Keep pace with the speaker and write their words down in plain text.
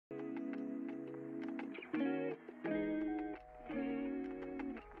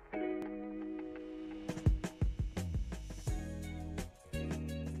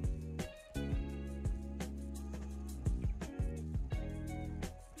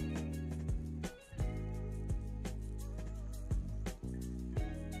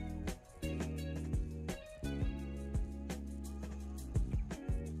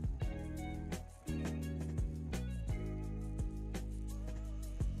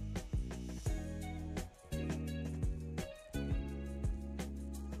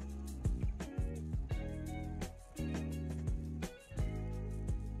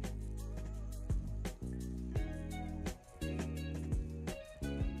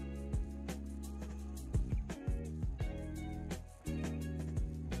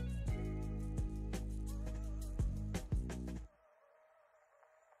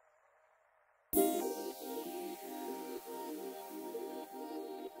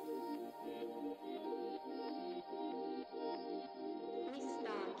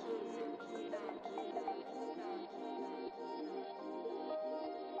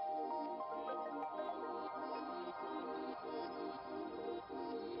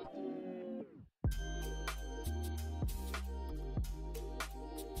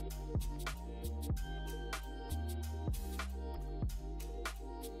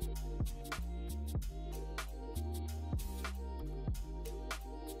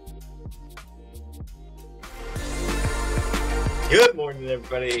Good morning,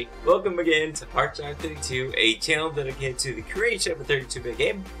 everybody. Welcome again to Heartshine 32, a channel dedicated to the creation of a 32-bit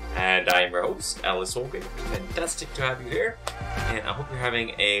game. And I am your host, Alice Holgan. Fantastic to have you here, and I hope you're having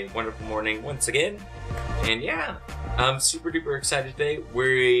a wonderful morning once again. And yeah, I'm super duper excited today.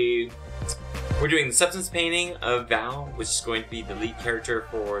 We're doing the substance painting of Val, which is going to be the lead character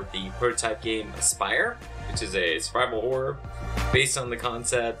for the prototype game Aspire, which is a survival horror based on the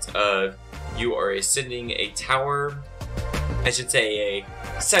concept of you are ascending a tower. I should say a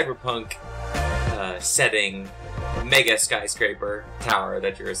cyberpunk setting, mega skyscraper tower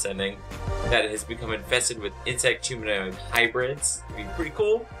that you're ascending that has become infested with insect humanoid hybrids. It'd be pretty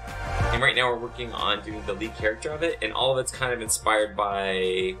cool. And right now we're working on doing the lead character of it, and all of it's kind of inspired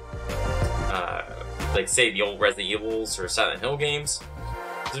by, like, say, the old Resident Evils or Silent Hill games.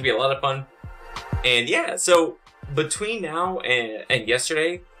 This would be a lot of fun. And yeah, so between now and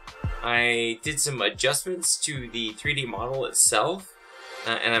yesterday, I did some adjustments to the 3D model itself,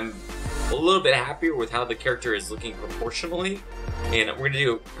 and I'm a little bit happier with how the character is looking proportionally. And we're going to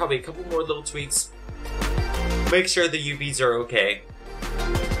do probably a couple more little tweaks, make sure the UVs are okay,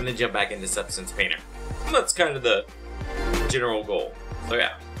 and then jump back into Substance Painter. And that's kind of the general goal. So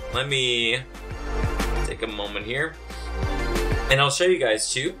yeah, let me take a moment here, and I'll show you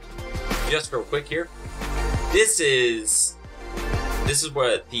guys too, just real quick here. This is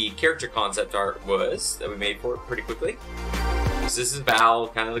what the character concept art was that we made for it pretty quickly. So this is Val,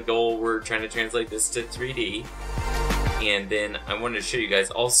 kind of the goal. We're trying to translate this to 3D. And then I wanted to show you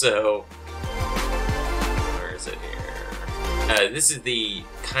guys also, where is it here? This is the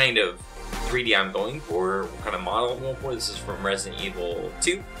kind of 3D I'm going for, what kind of model I'm going for. This is from Resident Evil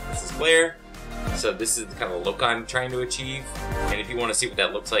 2. This is Claire. So this is the kind of look I'm trying to achieve. And if you want to see what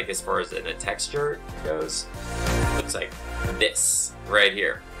that looks like as far as the texture goes, it looks like this right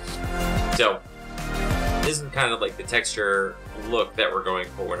here. So this is kind of like the texture look that we're going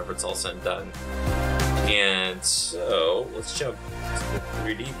for whenever it's all said and done. And so let's jump to the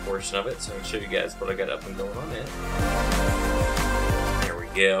 3D portion of it so I can show you guys what I got up and going on it. There we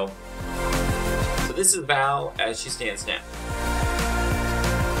go. So this is Val as she stands now.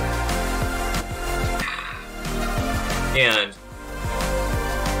 And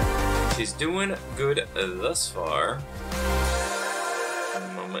she's doing good thus far.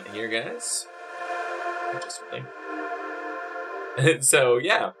 A moment here, guys. Just so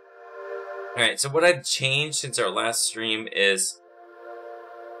yeah. Alright, so what I've changed since our last stream is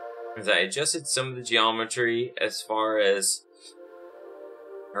I adjusted some of the geometry as far as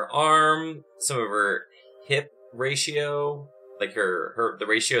her arm, some of her hip ratio, like the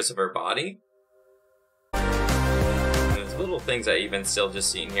ratios of her body. Little things I even still just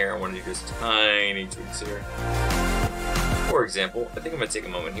seen here. I want to do just tiny tweaks here. For example, I think I'm going to take a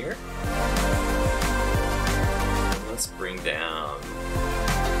moment here. Let's bring down.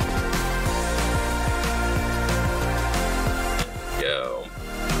 There we go.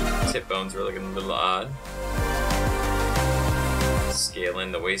 These hip bones were looking a little odd. Scale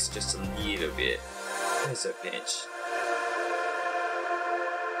in the waist just a little bit. Just a pinch.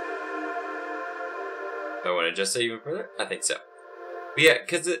 I want to adjust that even further? I think so. But yeah,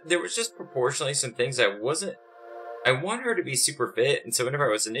 because there was just proportionally some things I want her to be super fit, and so whenever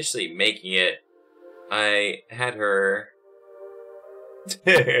I was initially making it, I had her...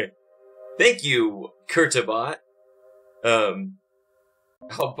 Thank you, Kurtabot.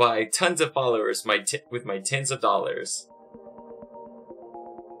 I'll buy tons of followers with my tens of dollars.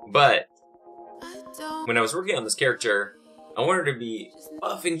 But when I was working on this character, I wanted her to be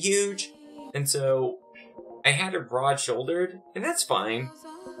buff and huge, and so I had her broad-shouldered, and that's fine,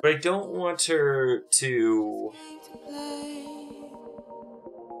 but I don't want her to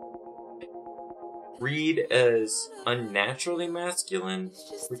read as unnaturally masculine,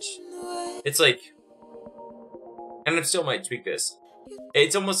 which, it's like, and I still might tweak this.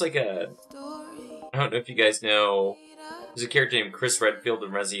 It's almost like I don't know if you guys know, there's a character named Chris Redfield in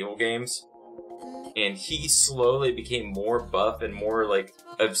Resident Evil games, and he slowly became more buff and more, like,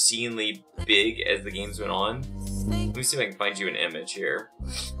 obscenely big as the games went on. Let me see if I can find you an image here.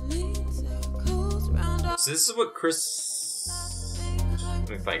 So this is what let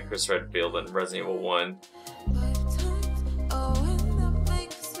me find Chris Redfield in Resident Evil 1.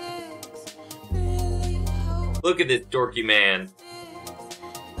 Look at this dorky man.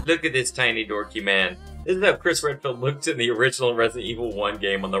 Look at this tiny dorky man. This is how Chris Redfield looked in the original Resident Evil 1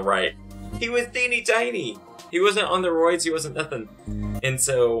 game on the right. He was teeny tiny. He wasn't on the roids, he wasn't nothing. And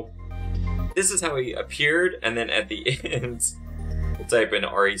so, this is how he appeared, and then at the end, we'll type in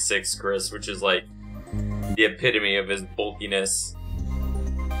RE6 Chris, which is like the epitome of his bulkiness.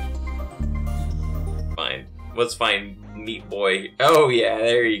 Fine. Let's find Meat Boy. Oh yeah,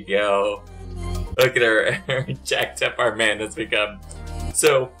 there you go. Look at her jacked up our man has become.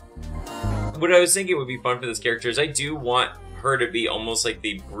 So, what I was thinking would be fun for this character is I do want her to be almost like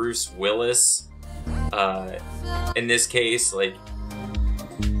the Bruce Willis. In this case, like,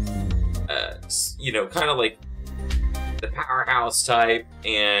 you know, kind of like the powerhouse type,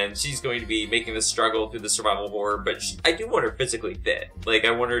 and she's going to be making the struggle through the survival horror, but I do want her physically fit. Like,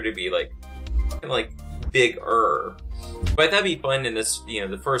 I want her to be, like, kind of, like, bigger. But that'd be fun in this, you know,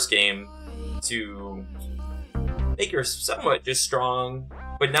 the first game, to make her somewhat just strong,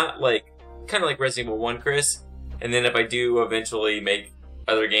 but not, like, kind of like Resident Evil 1, Chris. And then if I do eventually make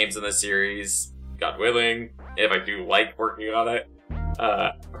other games in the series, God willing, if I do like working on it,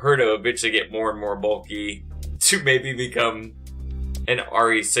 her to eventually get more and more bulky, to maybe become an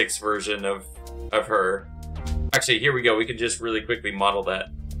RE6 version of her. Actually, here we go. We can just really quickly model that.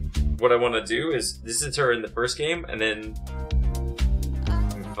 What I want to do is, this is her in the first game, and then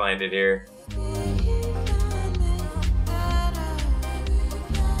let me find it here.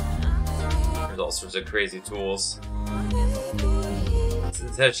 There's all sorts of crazy tools. This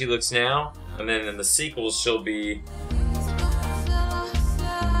is how she looks now, and then in the sequels she'll be...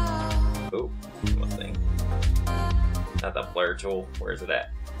 Oh, one thing. Not that blur tool. Where is it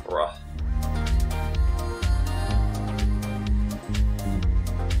at? Bruh.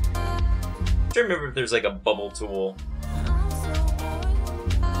 I'm trying to remember if there's like a bubble tool.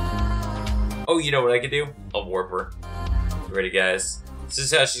 Oh, you know what I could do? I'll warp her. You ready, guys? This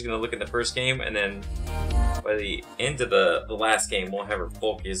is how she's gonna look in the first game, and then by the end of the last game, we'll have her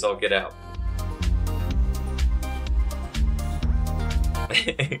bulky as all get out.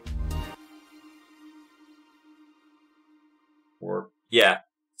 Warp. Yeah.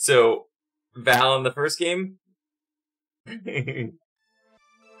 So, Val in the first game.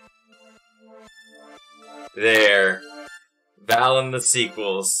 There. Val in the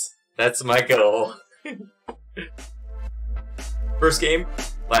sequels. That's my goal. First game,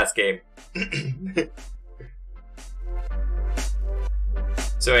 last game.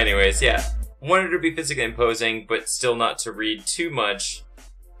 So anyways, yeah. Wanted her to be physically imposing, but still not to read too much.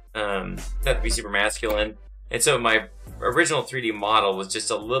 Not to be super masculine. And so my original 3D model was just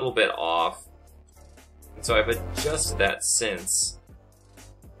a little bit off. And so I've adjusted that since.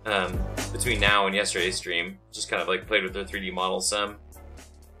 Between now and yesterday's stream. Just kind of like played with the 3D model some.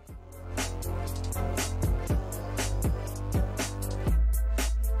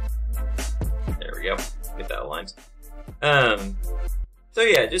 There we go. Get that aligned. So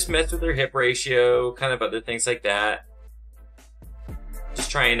yeah, just mess with her hip ratio, kind of other things like that.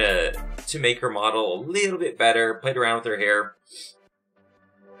 Just trying to make her model a little bit better, played around with her hair.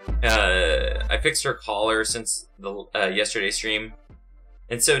 I fixed her collar since the yesterday's stream.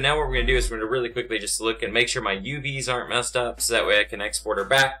 And so now what we're going to do is we're going to really quickly just look and make sure my UVs aren't messed up, so that way I can export her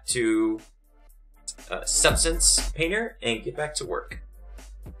back to Substance Painter and get back to work.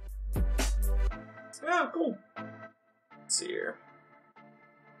 Oh, cool. Let's see here.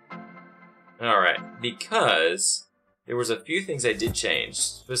 Alright, because there was a few things I did change.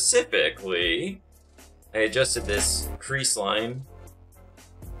 Specifically, I adjusted this crease line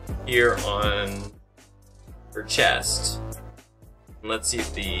here on her chest. And let's see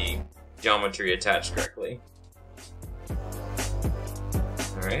if the geometry attached correctly.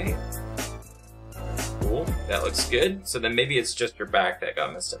 Alright. Cool, that looks good. So then maybe it's just her back that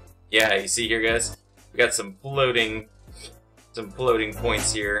got messed up. Yeah, you see here, guys? We got some floating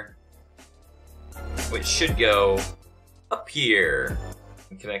points here, which should go up here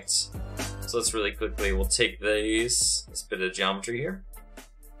and connect. So let's really quickly, we'll take this bit of geometry here,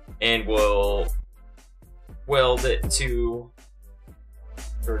 and we'll weld it to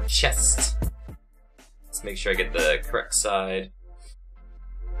her chest. Let's make sure I get the correct side.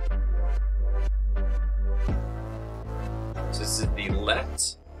 So this is the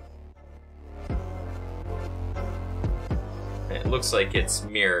left. And it looks like it's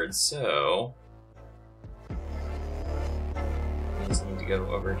mirrored, so we just need to go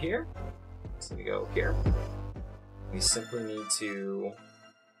over here. So we go here. We simply need to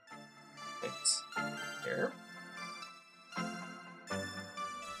hit here.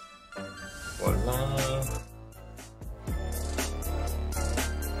 Voila.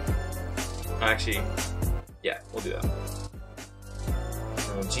 Actually, yeah, we'll do that.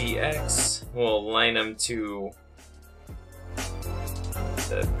 GX, we'll align them to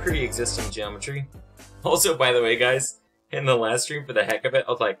the pre-existing geometry. Also, by the way, guys, in the last stream, for the heck of it,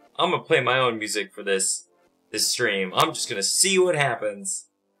 I was like, I'm gonna play my own music for this stream. I'm just gonna see what happens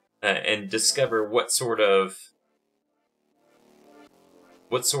and discover what sort of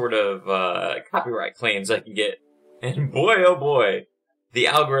copyright claims I can get And boy, oh boy, the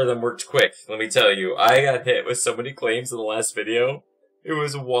algorithm worked quick, let me tell you. I got hit with so many claims in the last video. It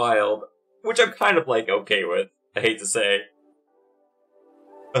was wild. Which I'm kind of, like, okay with, I hate to say.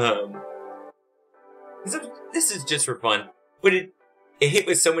 This is just for fun. But it hit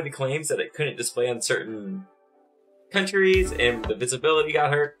with so many claims that it couldn't display on certain countries, and the visibility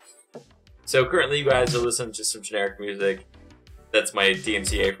got hurt. So currently you guys are listening to some generic music. That's my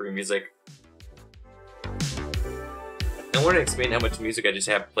DMCA free music. I want to explain how much music I just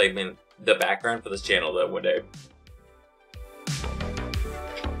have played in the background for this channel though one day.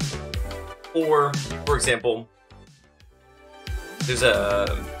 Or, for example, there's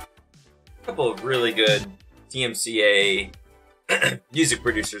a couple of really good DMCA music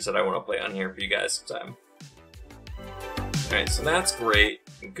producers that I want to play on here for you guys sometime. Alright, so that's great.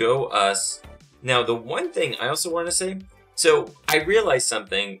 Go us. Now, the one thing I also want to say, so I realized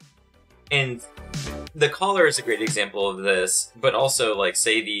something, and the collar is a great example of this, but also, like,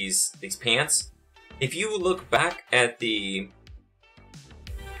 say these pants. If you look back at the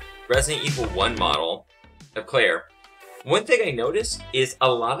Resident Evil 1 model of Claire, one thing I noticed is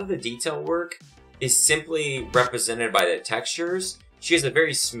a lot of the detail work is simply represented by the textures. She has a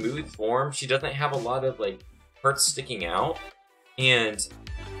very smooth form. She doesn't have a lot of, like, parts sticking out. And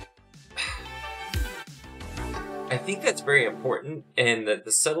I think that's very important, and that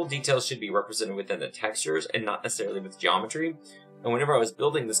the subtle details should be represented within the textures and not necessarily with geometry. And whenever I was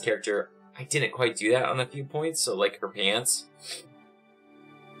building this character, I didn't quite do that on a few points. So, like, her pants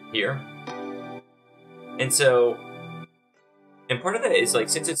here. And so, and part of that is, like,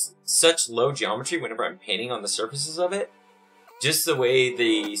 since it's such low geometry whenever I'm painting on the surfaces of it, just the way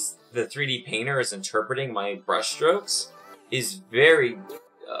the 3D painter is interpreting my brush strokes is very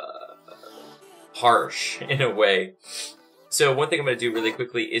harsh in a way. So one thing I'm going to do really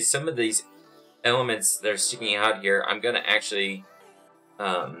quickly is some of these elements that are sticking out here, I'm going to actually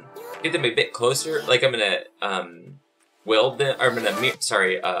get them a bit closer. Like, I'm going to weld them, or I'm going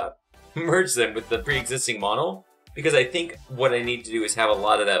to, merge them with the pre-existing model, because I think what I need to do is have a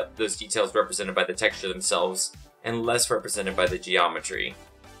lot of those details represented by the texture themselves and less represented by the geometry.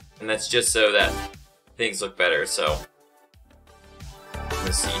 And that's just so that things look better. So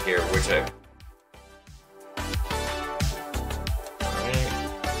let's see here which I...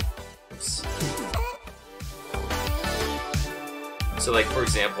 Oops. So, like, for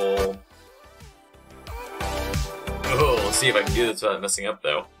example... Oh, let's see if I can do this without messing up,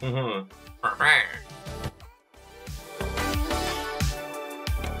 though.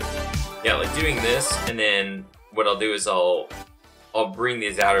 Yeah, like doing this, and then what I'll do is I'll bring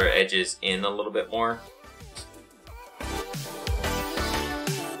these outer edges in a little bit more.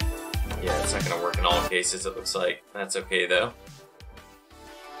 Yeah, it's not gonna work in all cases, it looks like. That's okay, though.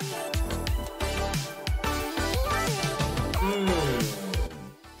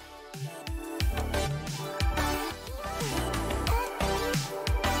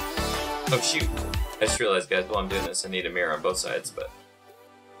 Oh shoot, I just realized, guys, while I'm doing this I need a mirror on both sides, but...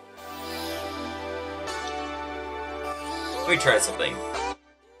 Let me try something.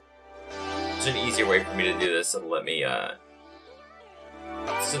 There's an easier way for me to do this that'll let me,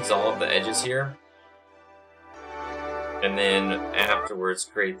 dissolve the edges here. And then afterwards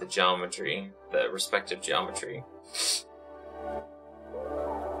create the geometry, the respective geometry.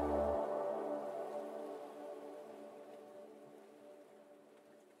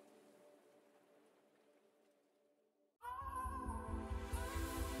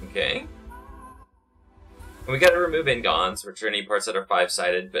 Okay. And we gotta remove ingons, which are any parts that are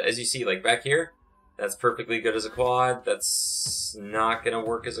 5-sided, but as you see, like back here, that's perfectly good as a quad. That's not gonna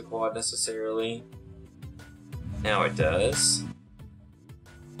work as a quad necessarily. Now it does.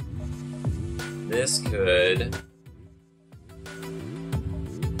 This could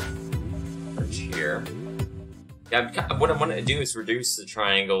merge here. Yeah, what I want to do is reduce the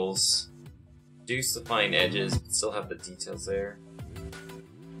triangles, reduce the fine edges, but still have the details there.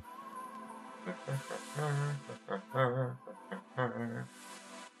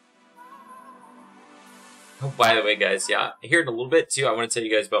 Oh, by the way, guys, yeah, here in a little bit, too, I want to tell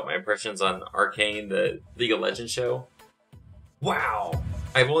you guys about my impressions on Arcane, the League of Legends show. Wow!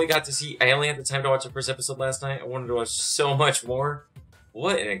 I only had the time to watch the first episode last night. I wanted to watch so much more.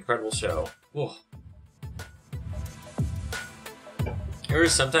 What an incredible show. Whoa. There are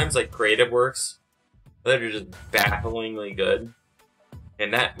sometimes, like, creative works that are just bafflingly good.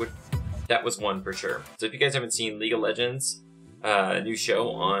 And that was one for sure. So if you guys haven't seen League of Legends, a new show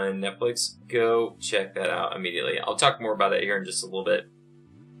on Netflix, go check that out immediately. I'll talk more about it here in just a little bit.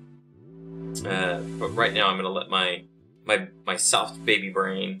 But right now I'm going to let my soft baby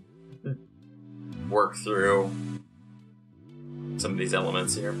brain work through some of these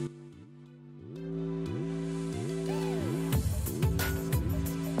elements here.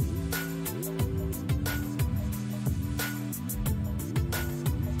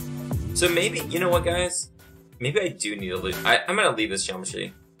 So maybe, you know what, guys? Maybe I do need to leave. I'm gonna leave this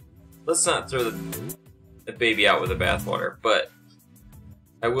geometry. Let's not throw the baby out with the bathwater, but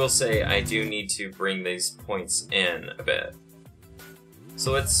I will say I do need to bring these points in a bit.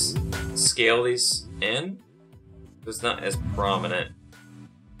 So let's scale these in. It's not as prominent.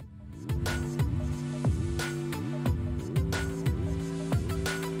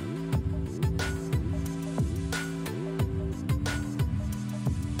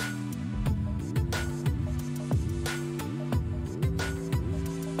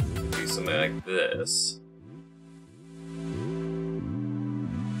 Do something like this.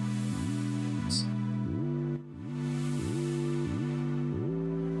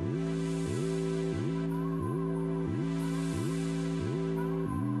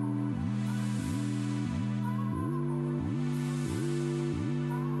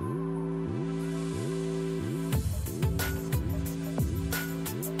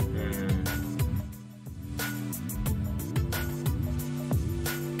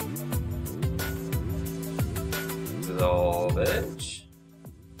 Edge.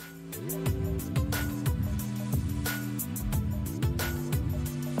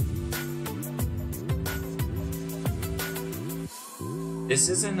 This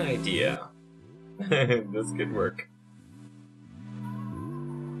is an idea. This could work.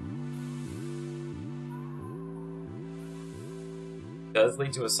 Does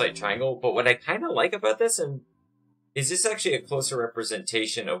lead to a slight triangle, but what I kind of like about this is this actually a closer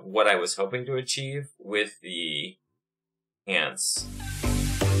representation of what I was hoping to achieve with the ants.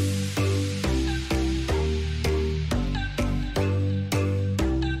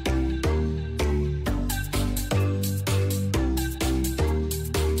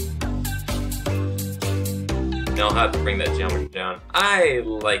 Now I'll have to bring that geometry down. I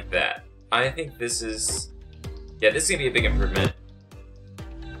like that. I think this is... yeah, this is going to be a big improvement.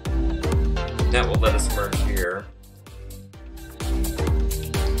 That will let us merge here.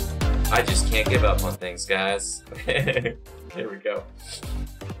 I just can't give up on things, guys. Here we go.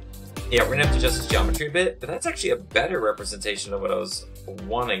 Yeah, we're gonna have to adjust this geometry a bit, but that's actually a better representation of what I was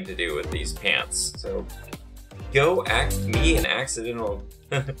wanting to do with these pants. So, go act me and accidental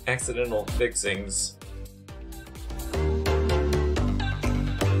fixings.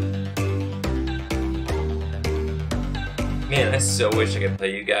 Man, I so wish I could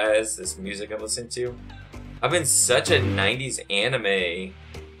play you guys this music I'm listening to. I've been such a 90s anime...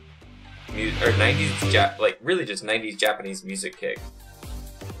 or 90s, like really just 90s Japanese music kick.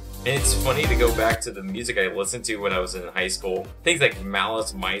 And it's funny to go back to the music I listened to when I was in high school. Things like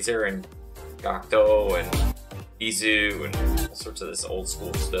Malice Miser and Gakto and Izu and all sorts of this old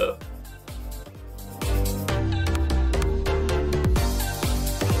school stuff.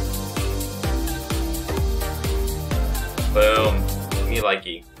 Boom. Me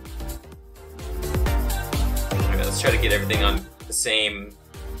likey. Okay, let's try to get everything on the same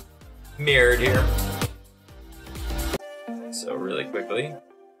mirrored here. So really quickly.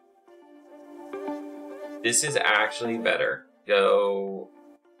 This is actually better. Go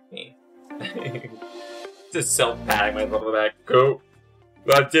me. Just self-patting myself on the back. Go.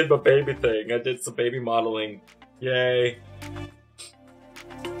 I did my baby thing. I did some baby modeling. Yay.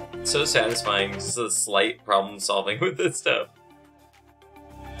 So satisfying. Just a slight problem solving with this stuff.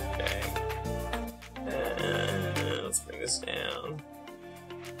 Okay. Let's bring this down.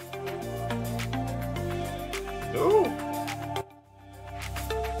 Ooh.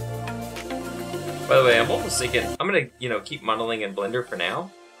 By the way, I'm almost thinking I'm gonna, keep modeling in Blender for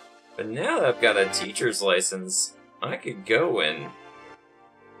now. But now that I've got a teacher's license, I could go and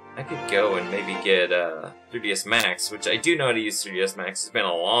maybe get 3ds Max, which I do know how to use 3ds Max. It's been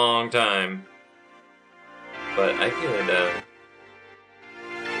a long time, but I could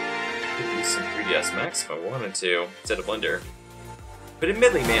use some 3ds Max if I wanted to instead of Blender. But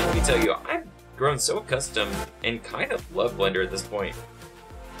admittedly, man, let me tell you, I've grown so accustomed and kind of love Blender at this point.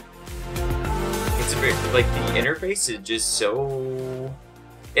 It's a very, like, the interface is just so...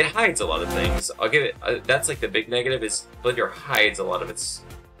 it hides a lot of things. I'll give it, that's like the big negative, is Blender hides a lot of its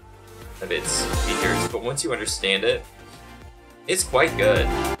features, but once you understand it, it's quite good.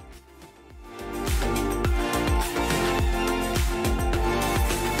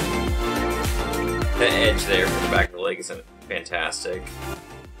 The edge there for the back of the leg isn't fantastic,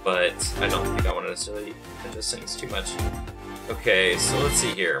 but I don't think I want to necessarily adjust things too much. Okay, so let's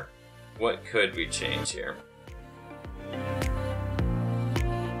see here. What could we change here?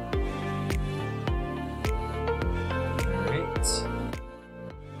 Alright.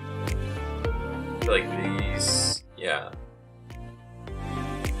 feel like these, yeah.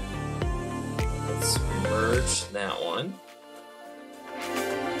 Let's merge that one.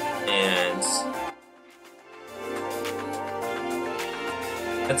 And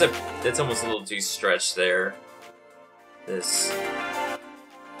that's almost a little too stretched there. This is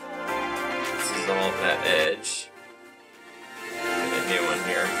all that edge. Get a new one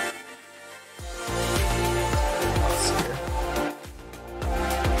here.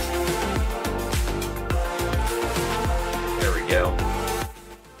 There we go.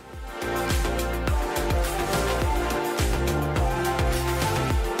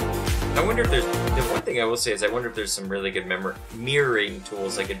 I wonder if there's, the one thing I will say is I wonder if there's some really good mirroring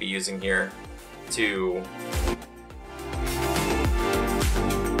tools I could be using here to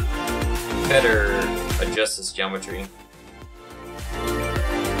better adjust this geometry.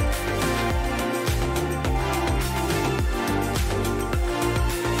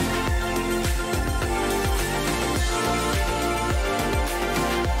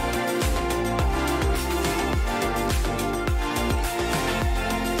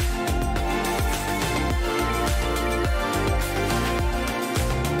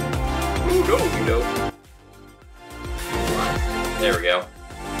 No. There we go.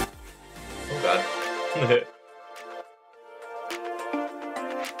 Oh god. There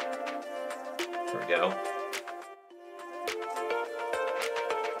we go.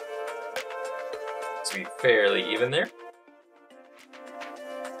 To be fairly even there.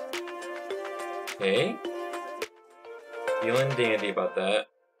 Okay. Feeling dandy about that.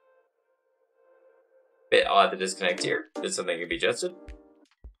 Bit odd to disconnect here. Did something can be adjusted?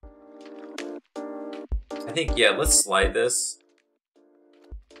 I think, yeah, let's slide this.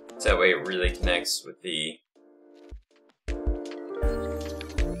 So that way it really connects with the...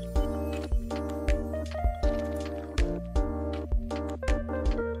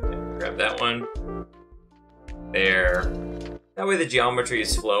 Okay, grab that one. There. That way the geometry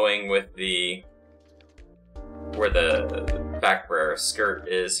is flowing with the... where the back where our skirt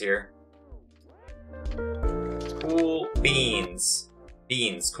is here. Cool beans.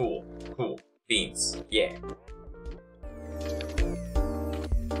 Beans, cool. Cool. Beans, yeah.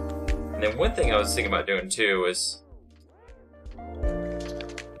 And then one thing I was thinking about doing too is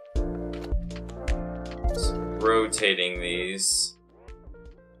rotating these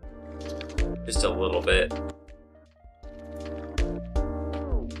just a little bit.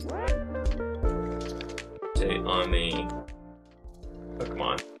 Rotate on the, oh come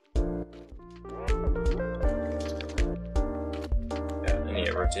on. Yeah, I need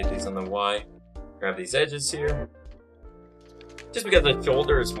to rotate these on the Y. Grab these edges here. Just because the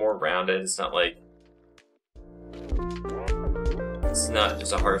shoulder is more rounded, it's not like... It's not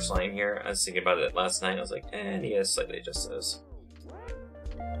just a harsh line here. I was thinking about it last night, I was like, I need to slightly adjust those.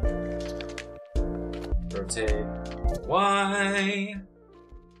 Rotate. Y.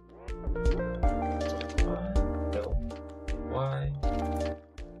 No. Y.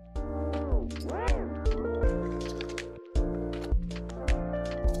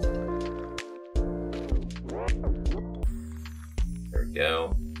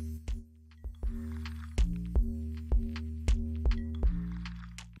 Go.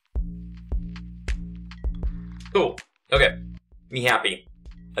 Cool. Okay. Me happy.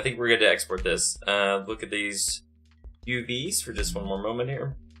 I think we're good to export this. Look at these UVs for just one more moment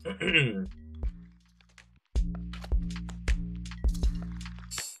here. Looks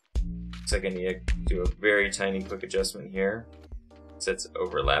like I need to do a very tiny quick adjustment here. So it's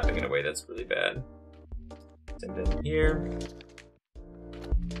overlapping in a way that's really bad. Send it in here.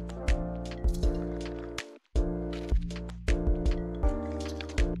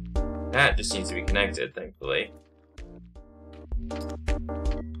 That just needs to be connected, thankfully.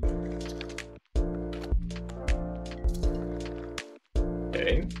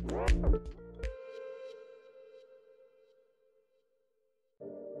 Okay.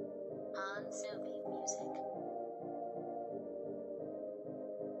 On Sophie Music.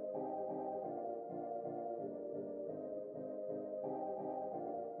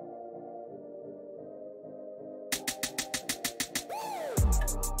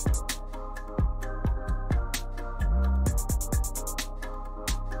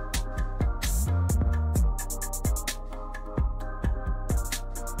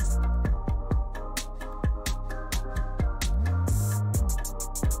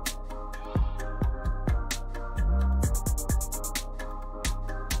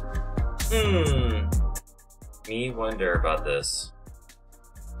 Me wonder about this.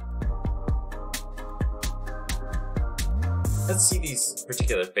 Let's see these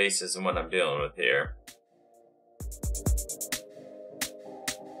particular faces and what I'm dealing with here.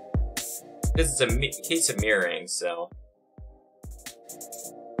 Because it's a case of mirroring, so.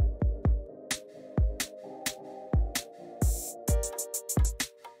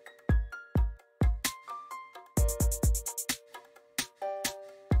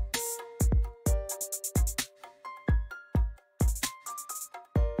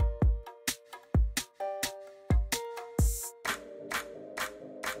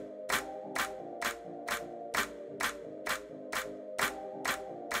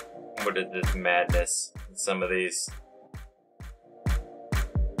 What is this madness in some of these?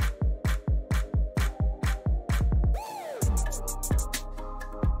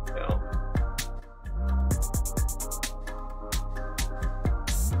 Go.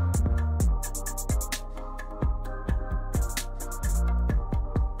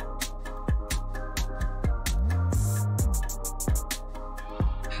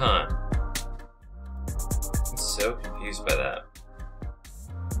 Huh. I'm so confused by that.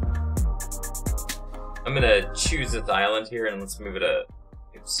 I'm gonna choose this island here and let's move it to.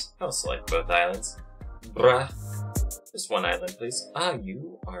 Oops, I'll select both islands. Bruh. Just one island, please. Ah,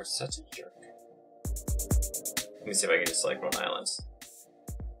 you are such a jerk. Let me see if I can just select one island.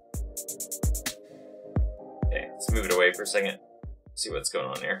 Okay, let's move it away for a second. See what's going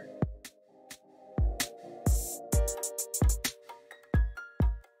on here.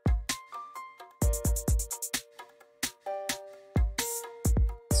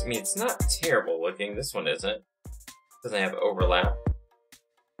 I mean, it's not terrible looking. This one isn't. Doesn't have overlap.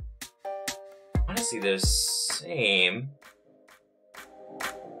 Honestly, they're the same.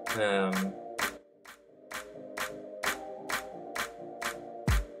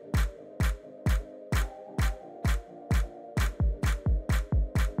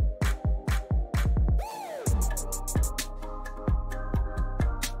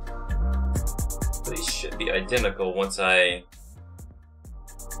 They should be identical once I.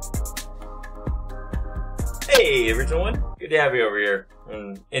 Hey, original one. Good to have you over here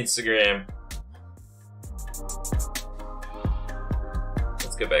on Instagram.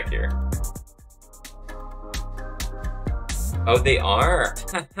 Let's go back here. Oh, they are.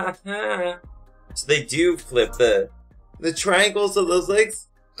 So they do flip the triangles of those legs.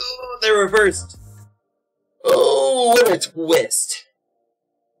 Oh, they're reversed. Oh, what a twist.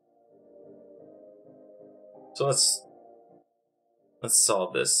 So let's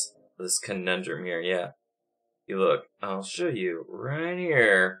solve this conundrum here. Yeah. You look, I'll show you right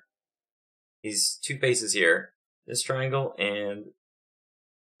here. These two faces here. This triangle and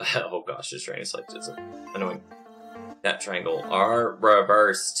oh gosh, this triangle is like just annoying. That triangle are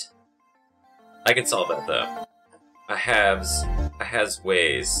reversed. I can solve that though. I has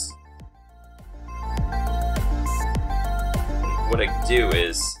ways. What I do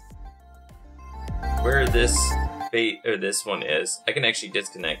is where this this one is, I can actually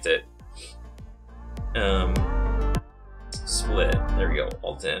disconnect it. Split. There we go.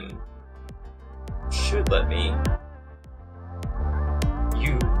 Alt M. Should let me.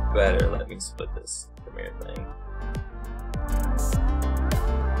 You better let me split this Premiere thing. Let's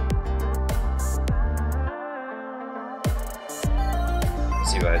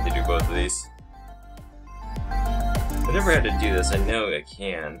see if I have to do both of these. I've never had to do this. I know I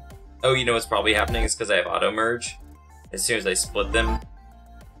can. Oh, you know what's probably happening is because I have auto merge. As soon as I split them,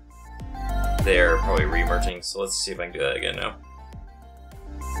 they're probably re-merging, so let's see if I can do that again now.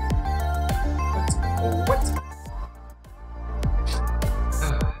 What?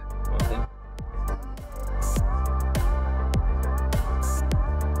 One thing.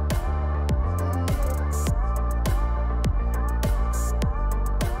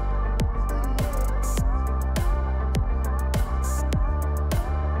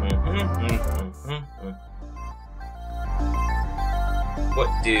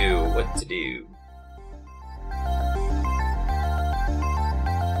 What to do?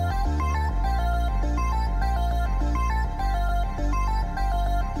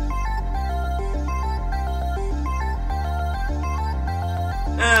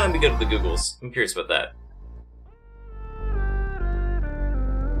 Let me go to the Googles. I'm curious about that.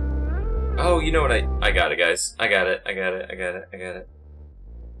 Oh, you know what? I got it, guys. I got it.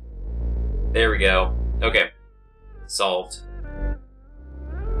 There we go. Okay. Solved.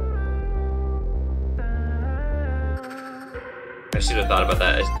 I should have thought about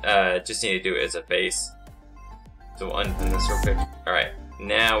that. Just need to do it as a face. So we'll unpin this real quick. Alright,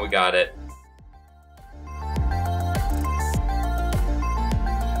 now we got it.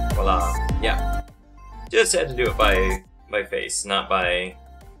 Voila. Yeah. Just had to do it by face, not by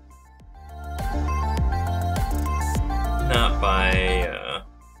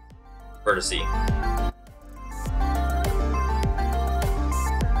vertice.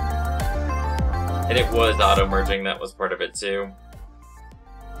 And it was auto-merging, that was part of it too.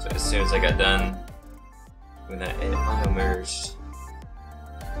 So as soon as I got done doing that, it auto-merged.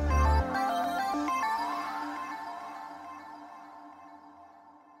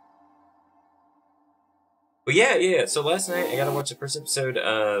 But yeah, so last night I got to watch the first episode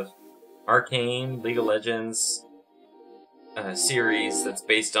of Arcane League of Legends series that's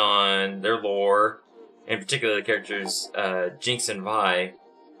based on their lore, and particularly the characters Jinx and Vi.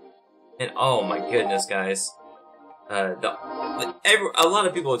 And oh my goodness, guys. A lot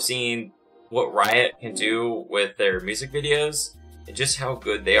of people have seen what Riot can do with their music videos, and just how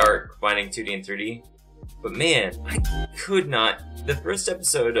good they are at combining 2D and 3D. But man, I could not. The first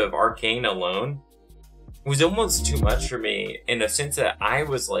episode of Arcane alone was almost too much for me, in the sense that I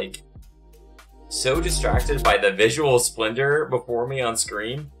was like so distracted by the visual splendor before me on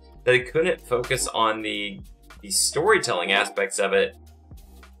screen that I couldn't focus on the storytelling aspects of it,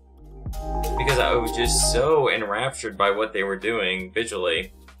 because I was just so enraptured by what they were doing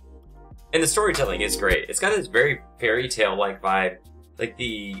visually. And the storytelling is great. It's got this very fairy tale-like vibe. Like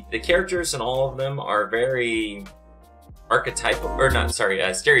the characters in all of them are very archetypal, or not, sorry,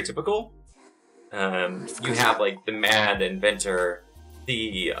 stereotypical. You have like the mad inventor,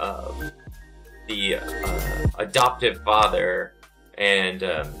 the adoptive father, and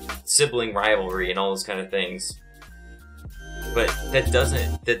sibling rivalry, and all those kind of things. But that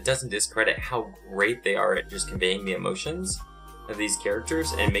doesn't discredit how great they are at just conveying the emotions of these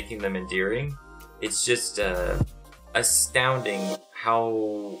characters and making them endearing. It's just astounding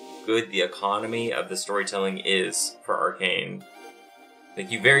how good the economy of the storytelling is for Arcane.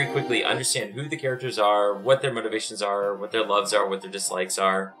 Like, you very quickly understand who the characters are, what their motivations are, what their loves are, what their dislikes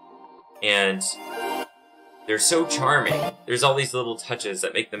are, and they're so charming. There's all these little touches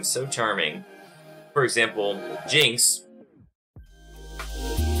that make them so charming. For example, Jinx,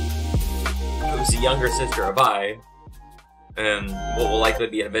 who's the younger sister of Vi, and what will likely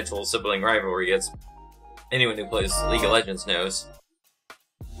be an eventual sibling rivalry, as anyone who plays League of Legends knows.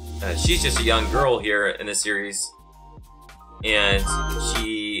 She's just a young girl here in the series, and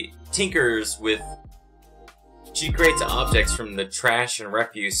she tinkers with... She creates objects from the trash and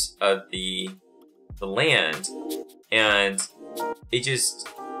refuse of the land, and it just...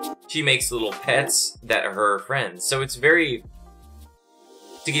 She makes little pets that are her friends. So it's very...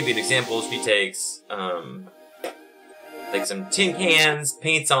 To give you an example, she takes like some tin cans,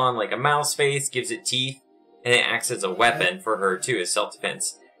 paints on like a mouse face, gives it teeth, and it acts as a weapon for her too, as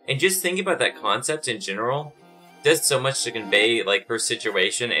self-defense. And just thinking about that concept in general does so much to convey like her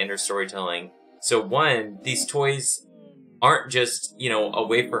situation and her storytelling. So one, these toys aren't just, you know, a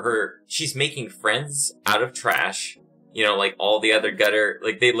way for her. She's making friends out of trash, you know, like all the other gutter,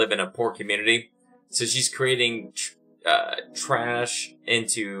 like they live in a poor community. So she's creating trash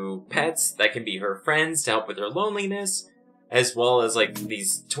into pets that can be her friends to help with her loneliness, as well as like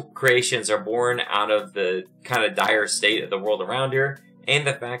these creations are born out of the kind of dire state of the world around her. And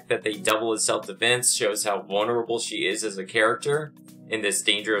the fact that they double as self-defense shows how vulnerable she is as a character in this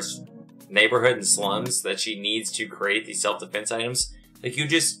dangerous neighborhood and slums, that she needs to create these self-defense items. Like, you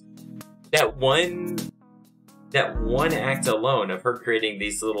just... That one act alone of her creating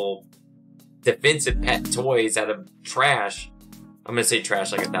these little defensive pet toys out of trash. I'm gonna say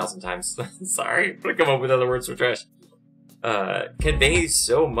trash like 1,000 times. Sorry, I'm gonna come up with other words for trash. Conveys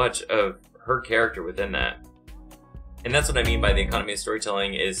so much of her character within that. And that's what I mean by the economy of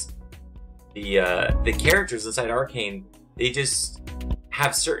storytelling, is the characters inside Arcane, they just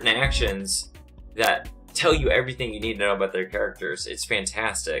have certain actions that tell you everything you need to know about their characters. It's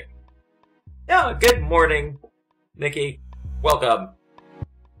fantastic. Yeah, good morning, Nikki. Welcome.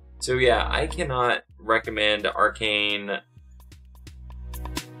 So yeah, I cannot recommend Arcane,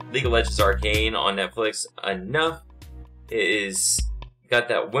 League of Legends Arcane on Netflix enough. It is got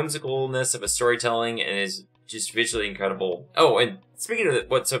that whimsicalness of a storytelling and is just visually incredible. Oh, and speaking of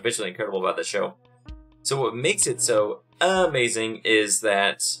what's so visually incredible about the show, so what makes it so amazing is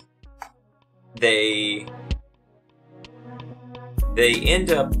that they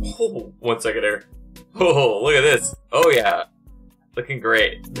end up... Oh, 1 second there. Oh, look at this. Oh yeah, looking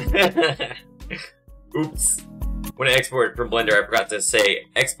great. Oops. When I export from Blender, I forgot to say,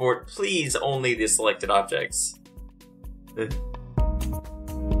 export please only the selected objects.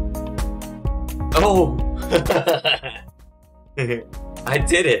 Oh! I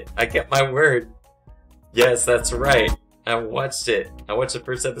did it! I kept my word! Yes, that's right. I watched it. I watched the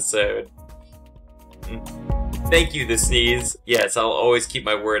first episode. Thank you, The Sneeze. Yes, I'll always keep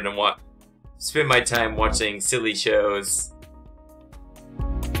my word and spend my time watching silly shows.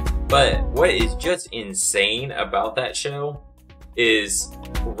 But what is just insane about that show is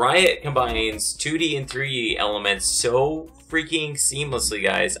Riot combines 2D and 3D elements so freaking seamlessly,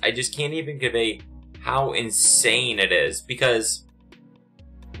 guys. I just can't even convey how insane it is, because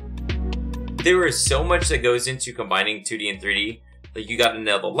there is so much that goes into combining 2D and 3D. Like, you gotta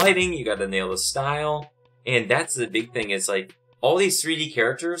nail the lighting, you gotta nail the style, and that's the big thing, is like, all these 3D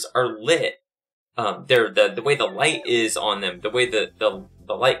characters are lit. The way the light is on them, the way the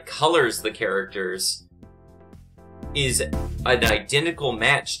light colors the characters is an identical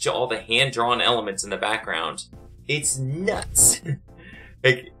match to all the hand-drawn elements in the background. It's nuts.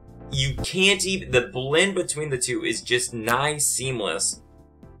 Like, you can't even, the blend between the two is just nigh seamless,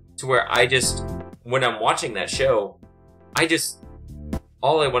 to where when I'm watching that show,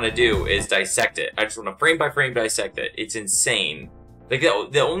 all I want to do is dissect it. I just want to frame by frame dissect it. It's insane. Like,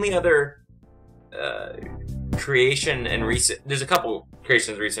 the only other creation and recent, there's a couple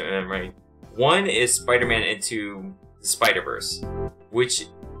creations recent in memory. One is Spider-Man Into the Spider-Verse, which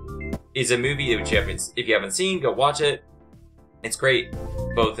is a movie which if you haven't seen, go watch it. It's great,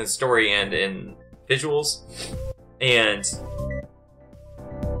 both in story and in visuals. And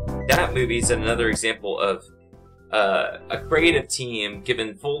that movie is another example of a creative team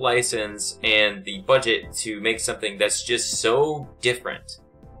given full license and the budget to make something that's just so different.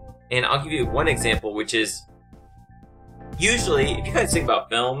 And I'll give you one example, which is, usually, if you guys think about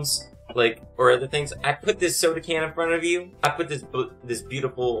films, like, or other things, I put this soda can in front of you. I put this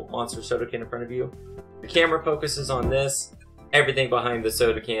beautiful monster soda can in front of you. The camera focuses on this. Everything behind the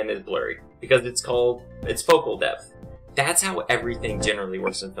soda can is blurry, because it's focal depth. That's how everything generally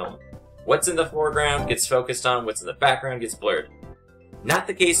works in film. What's in the foreground gets focused on, what's in the background gets blurred. Not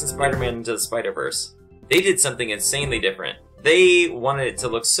the case in Spider-Man Into the Spider-Verse. They did something insanely different. They wanted it to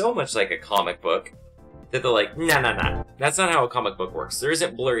look so much like a comic book that they're like, nah. That's not how a comic book works. There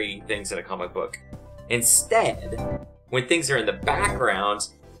isn't blurry things in a comic book. Instead, when things are in the background,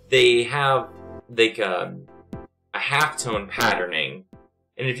 they have like a halftone patterning.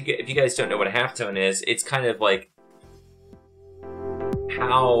 And if you guys don't know what a halftone is, it's kind of like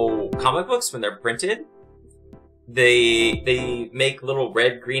how comic books, when they're printed, they make little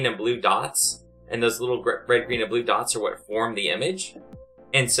red, green, and blue dots. And those little red, green, and blue dots are what form the image.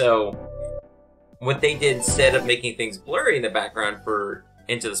 And so, what they did instead of making things blurry in the background for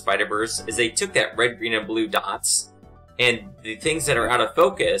Into the Spider-Verse is they took that red, green, and blue dots, and the things that are out of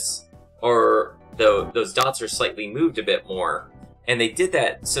focus, or those dots are slightly moved a bit more. And they did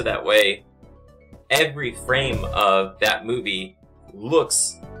that so that way every frame of that movie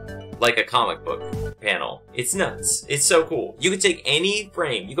looks like a comic book panel. It's nuts. It's so cool. You could take any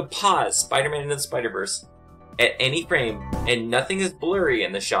frame, you could pause Spider-Man Into the Spider-Verse at any frame, and nothing is blurry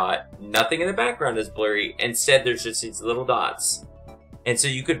in the shot, nothing in the background is blurry, instead there's just these little dots. And so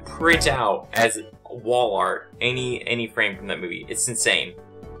you could print out as wall art any frame from that movie. It's insane.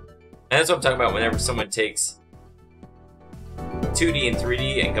 And that's what I'm talking about whenever someone takes 2D and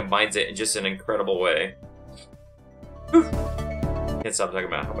 3D and combines it in just an incredible way. Whew. Can't stop talking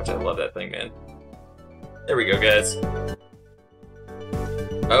about how much I love that thing, man. There we go, guys.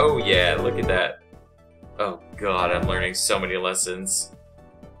 Oh yeah, look at that. Oh god, I'm learning so many lessons.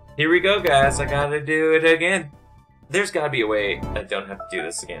 Here we go, guys. I gotta do it again. There's gotta be a way I don't have to do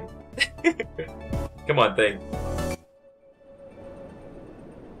this again. Come on, thing.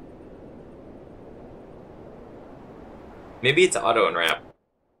 Maybe it's auto unwrap.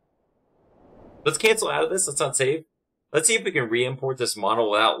 Let's cancel out of this. Let's not save. Let's see if we can re-import this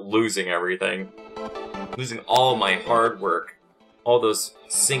model without losing everything. Losing all my hard work. All those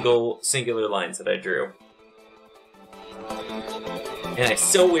singular lines that I drew. And I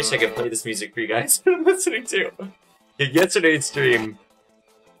so wish I could play this music for you guys that I'm listening to. Yesterday's stream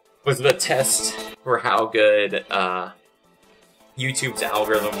was the test for how good YouTube's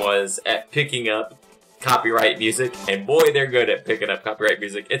algorithm was at picking up copyright music. And boy, they're good at picking up copyright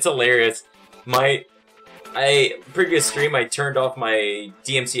music. It's hilarious. Previous stream, I turned off my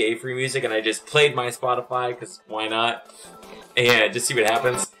DMCA free music and I just played my Spotify, because why not? And just see what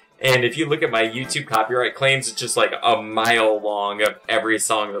happens. And if you look at my YouTube copyright claims, it's just like a mile long of every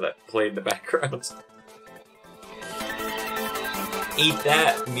song that I played in the background. Eat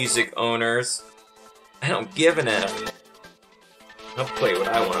that, music owners. I don't give an F. I'll play what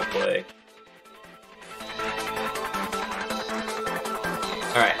I want to play.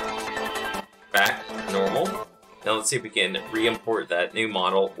 Alright. Back. Normal. Now let's see if we can re-import that new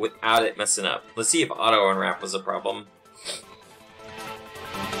model without it messing up. Let's see if auto unwrap was a problem.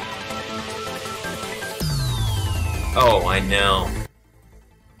 Oh, I know.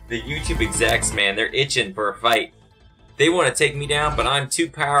 The YouTube execs, man, they're itching for a fight. They want to take me down, but I'm too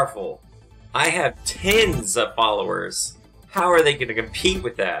powerful. I have tens of followers. How are they going to compete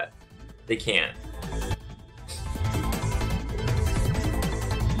with that? They can't.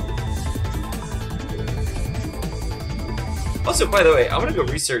 Also, by the way, I'm gonna go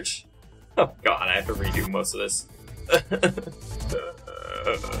research. Oh god, I have to redo most of this.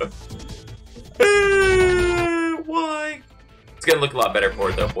 Why? It's gonna look a lot better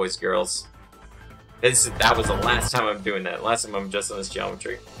for it though, boys, girls. That was the last time I'm doing that. Last time I'm adjusting this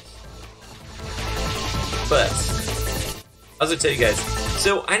geometry. But I was gonna tell you guys.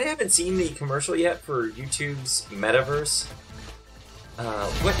 So I haven't seen the commercial yet for YouTube's Metaverse.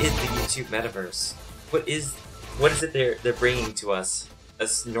 What is the YouTube Metaverse? What is it they're bringing to us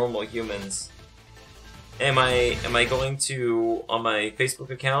as normal humans? Am I going to, on my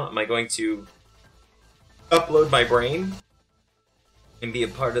Facebook account, am I going to upload my brain and be a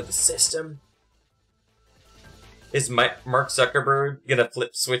part of the system? Is Mark Zuckerberg gonna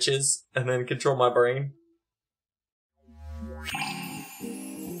flip switches and then control my brain?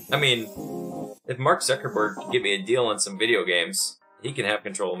 I mean, if Mark Zuckerberg can give me a deal on some video games, he can have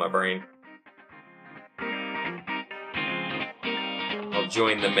control of my brain. I'll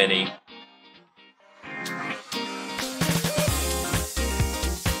join the many.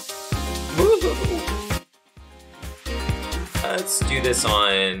 Let's do this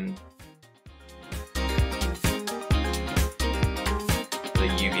on the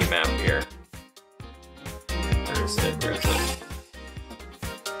UV map here. Where is it? Where is it?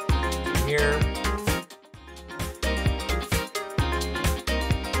 Here.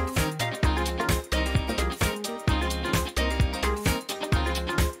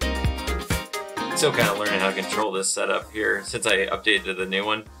 Still kind of learning how to control this setup here since I updated to the new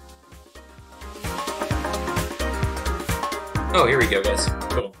one. Oh, here we go, guys.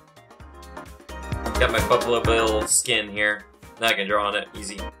 Cool. Got my Buffalo Bill skin here. Now I can draw on it.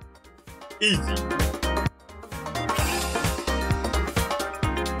 Easy. Easy.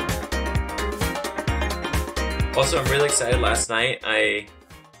 Also, I'm really excited. Last night, I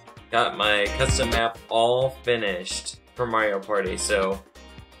got my custom map all finished for Mario Party. So,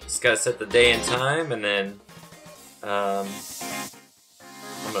 just gotta set the day and time, and then I'm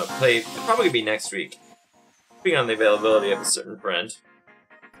gonna play. It'll probably be next week. Depending on the availability of a certain friend.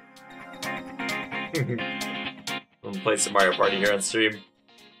 I'm gonna play some Mario Party here on stream.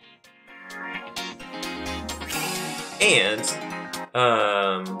 And,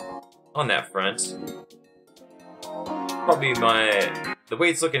 on that front, probably the way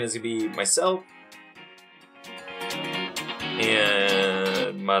it's looking is gonna be myself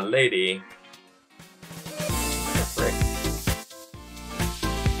and my lady. Frick.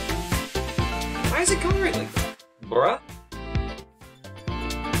 Why is it coloring like that? Bruh?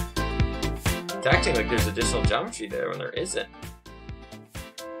 It's acting like there's additional geometry there when there isn't.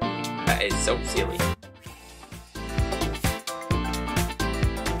 That is so silly.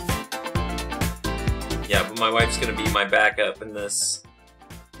 Yeah, but my wife's gonna be my backup in this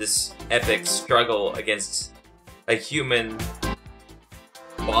epic struggle against a human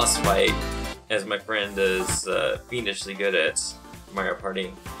boss fight, as my friend is fiendishly good at Mario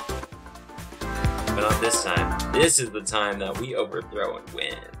Party. But not this time. This is the time that we overthrow and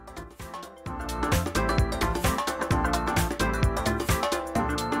win.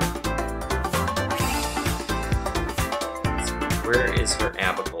 So where is her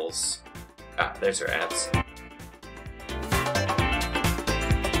abacles? Ah, there's her abs.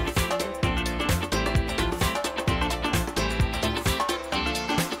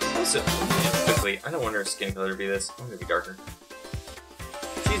 Also, quickly, I don't want her skin color to be this. I want her to be darker.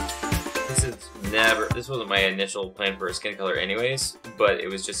 This wasn't my initial plan for a skin color anyways, but it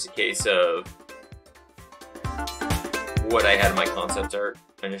was just a case of what I had in my concept art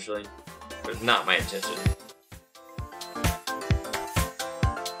initially. It was not my intention.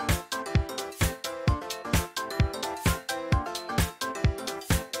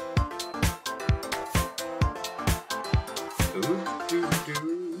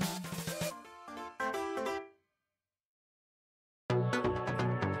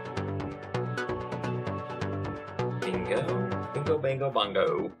 Bingo, bango,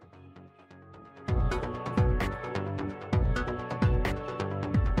 bongo.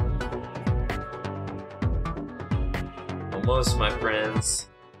 Almost, my friends.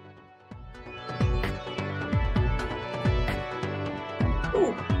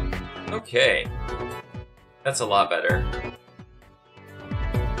 Ooh, okay. That's a lot better.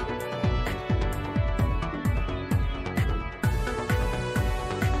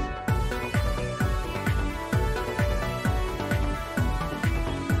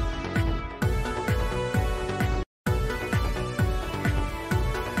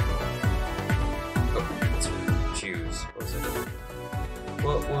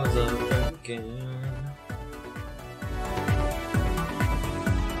 again.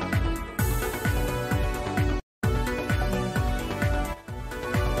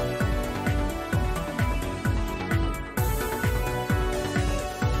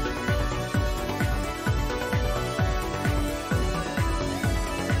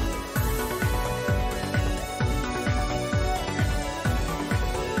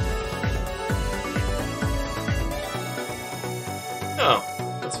 Oh,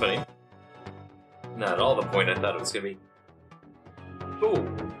 that's funny. Not at all the point I thought it was gonna be. Ooh,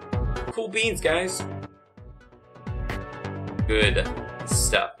 cool beans, guys. Good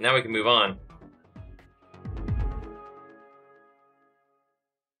stuff. Now we can move on.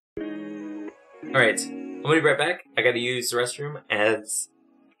 Alright, I'm gonna be right back. I gotta use the restroom as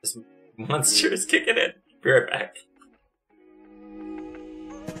this monster is kicking it. Be right back.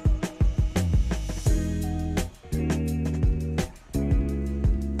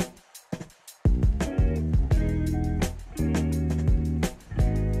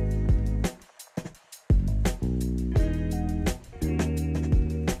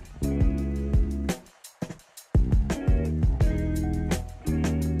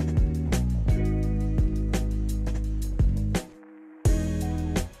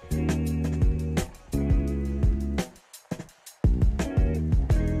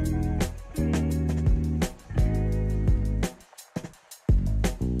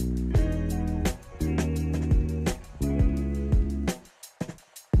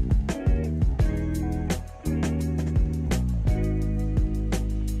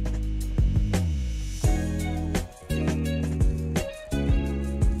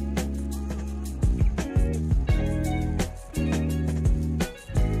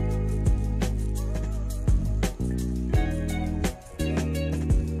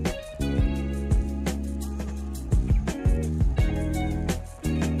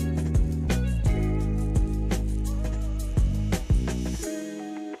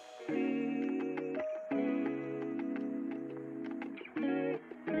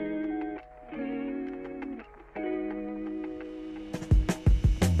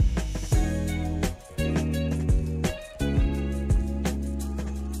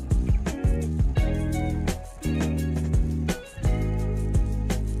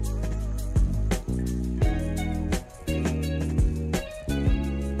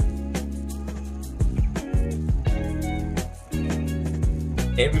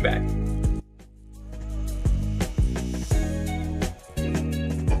 And we're back.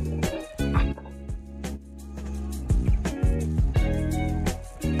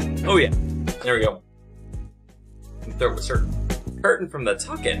 Oh yeah, there we go. Throat was hurting from the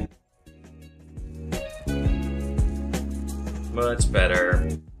tucking. Much better.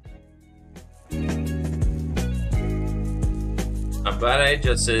 I'm glad I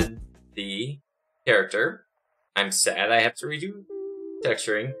adjusted the character. I'm sad I have to redo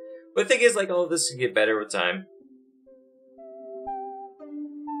texturing. But the thing is, like, all of this can get better with time.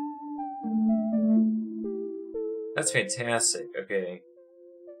 That's fantastic. Okay.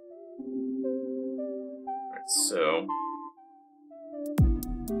 Alright, so.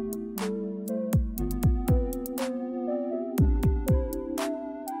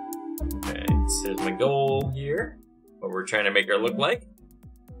 Okay, this is my goal here. What we're trying to make her look like.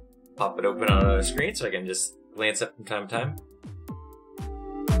 Pop it open on another screen so I can just glance up from time to time.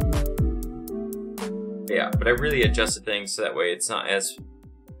 Yeah, but I really adjusted things so that way it's not as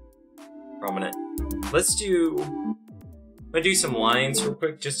prominent. Let's do... I'm gonna do some lines real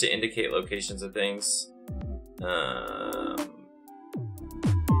quick just to indicate locations of things.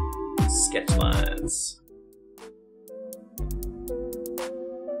 Sketch lines.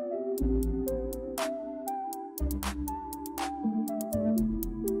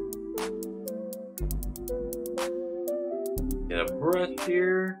 Get a brush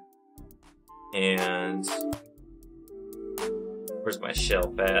here. And where's my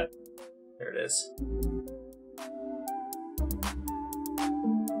shelf at? There it is.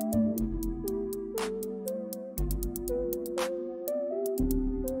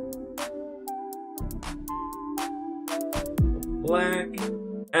 Black.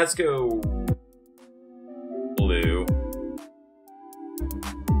 Let's go. Blue.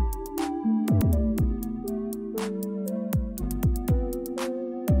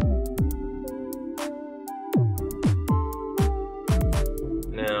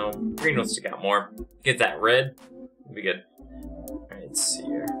 Green will stick out more. Get that red. It'll be good. Alright, let's see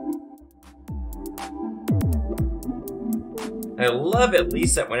here. I love at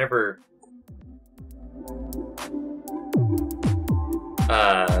least that whenever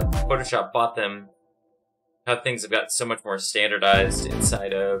Photoshop bought them, how things have got so much more standardized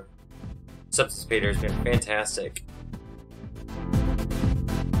inside of Substance Painter has been fantastic.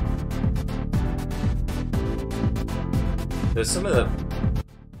 There's some of the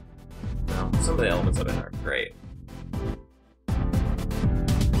elements of it aren't great.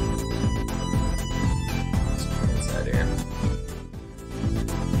 Inside here.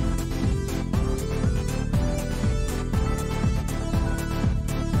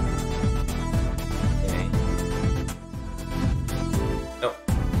 Okay. Oh,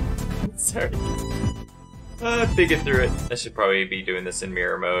 sorry. Thinking through it. I should probably be doing this in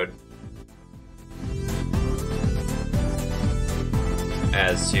mirror mode.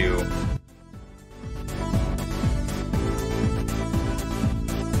 As to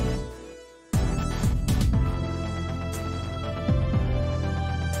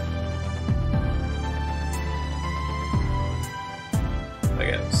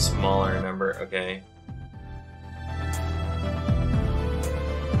I got a smaller number, okay.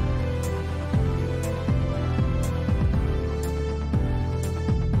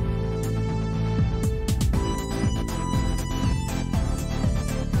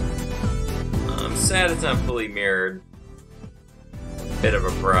 I'm sad it's not fully mirrored. Bit of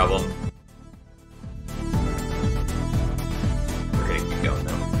a problem. We're gonna keep going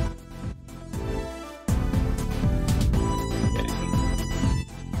though.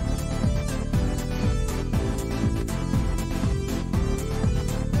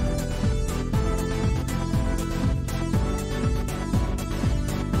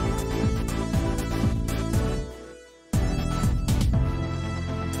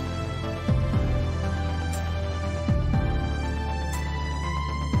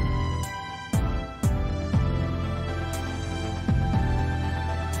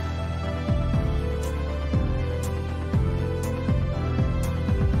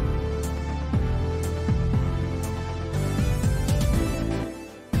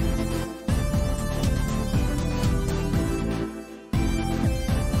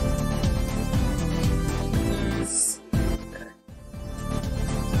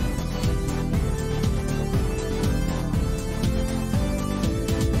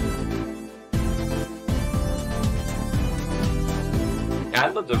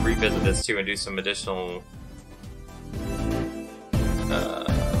 I'd love to revisit this too and do some additional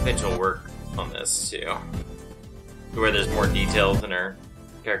potential work on this too, where there's more details in our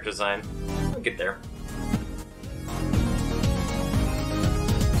character design. We'll get there.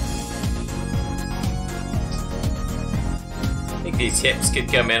 I think these hips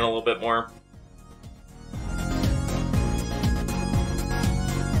could come in a little bit more.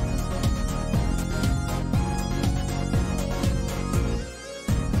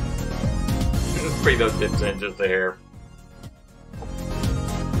 Bring those dips in just a hair.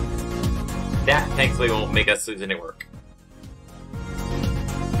 That thankfully won't make us lose any work.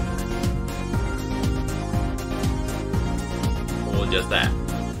 We'll adjust that.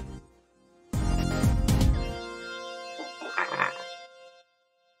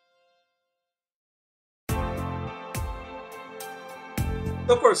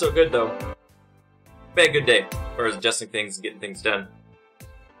 So far so good though. Been a good day as far as adjusting things and getting things done.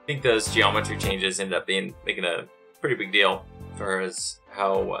 I think those geometry changes ended up making a pretty big deal as far as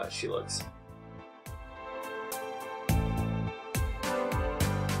how she looks.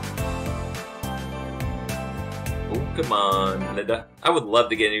 Oh, come on, Linda. I would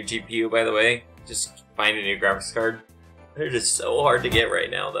love to get a new GPU, by the way. Just find a new graphics card. They're just so hard to get right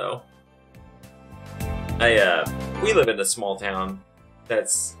now, though. We live in a small town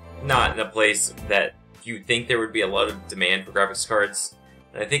that's not in a place that you think there would be a lot of demand for graphics cards.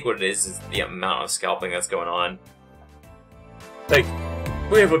 And I think what it is the amount of scalping that's going on. Like,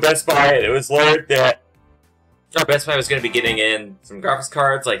 we have a Best Buy, and it was learned that our Best Buy was going to be getting in some graphics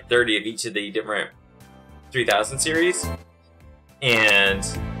cards, like 30 of each of the different 3000 series. And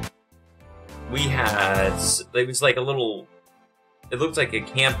we had, it was like a little, it looked like a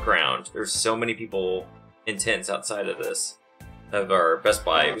campground. There's so many people in tents outside of this, of our Best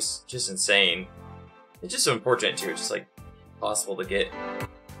Buy. It was just insane. It's just so important too. It's just like possible to get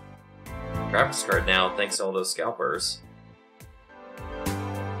a graphics card now thanks to all those scalpers.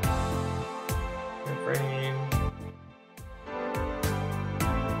 Frame.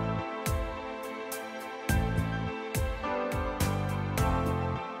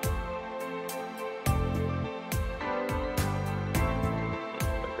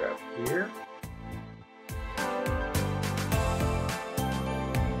 Grab here.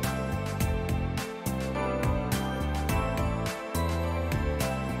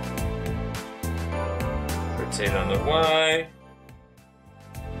 Rotate on the Y.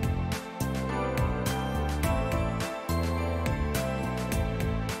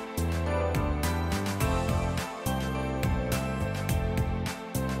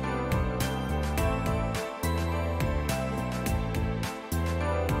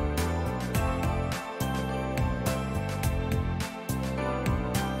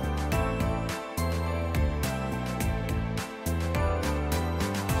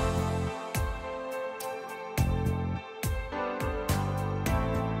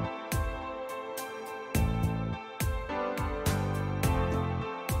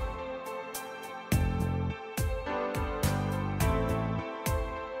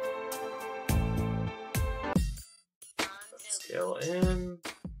 LM.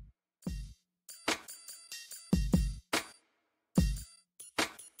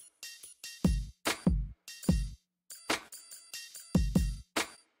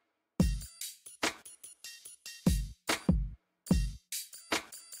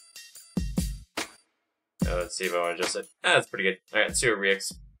 Let's see if I want to adjust it. Ah, that's pretty good. Alright, let's do a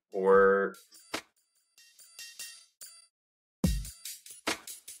re-export.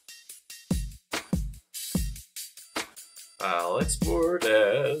 I'll export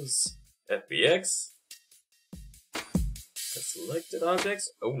as FBX. Selected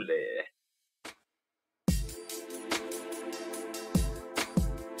objects only.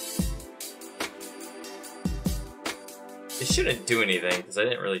 It shouldn't do anything because I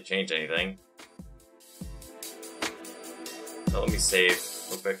didn't really change anything. Oh, let me save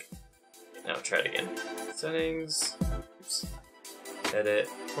real quick. Now try it again. Settings. Oops. Edit.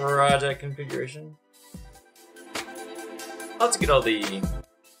 Project configuration. I'll have to get all the...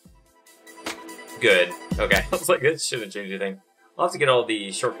 Good. Okay. I was like, this shouldn't change anything. I'll have to get all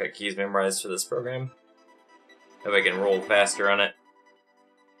the shortcut keys memorized for this program. If I can roll faster on it.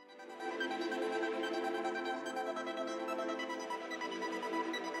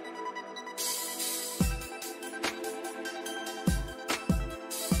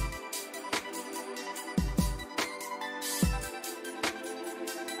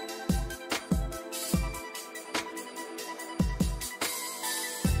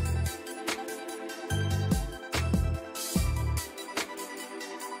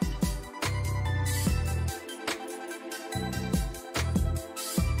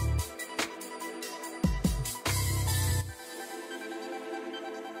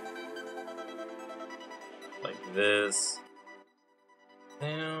 Like this.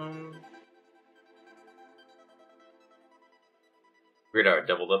 Down. Weird how it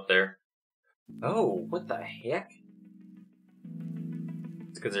doubled up there. Oh, what the heck?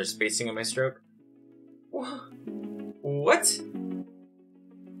 It's because there's spacing in my stroke? What?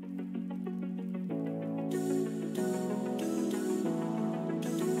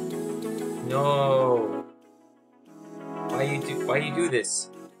 No. Why you do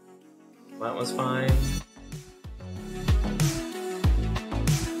this? That was fine.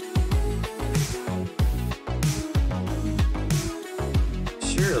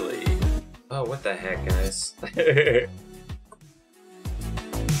 Surely. Oh, what the heck, guys?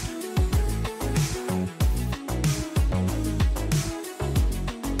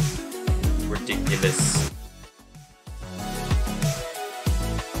 Ridiculous.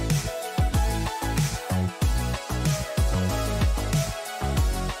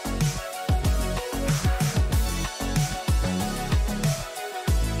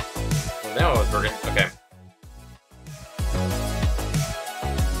 Well, now it was working. Okay.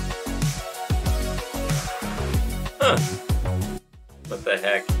 Huh. What the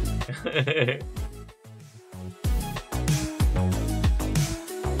heck?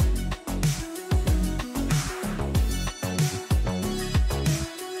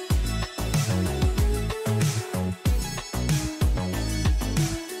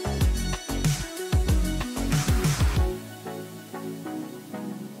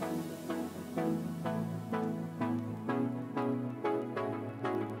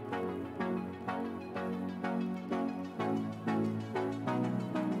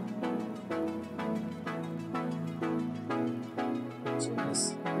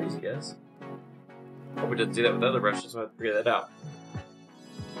 That's crazy, guys. Hope we didn't do that with other brushes, so I have to figure that out.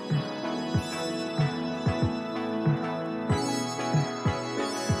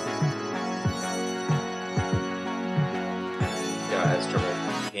 Yeah, it has trouble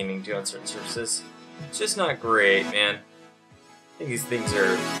painting too on certain surfaces. It's just not great, man. I think these things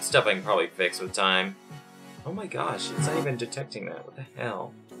are stuff I can probably fix with time. Oh my gosh, it's not even detecting that. What the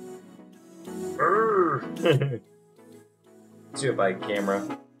hell? Let's do it by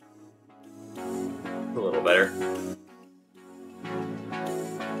camera. A little better.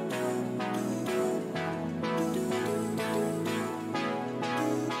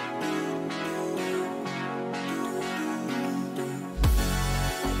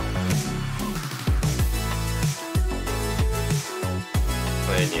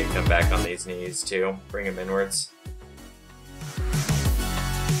 I need to come back on these knees too. Bring them inwards.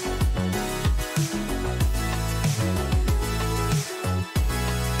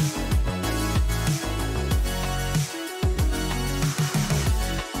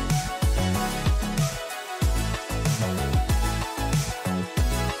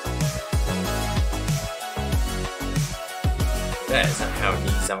 That is not how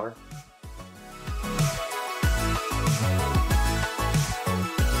knees are.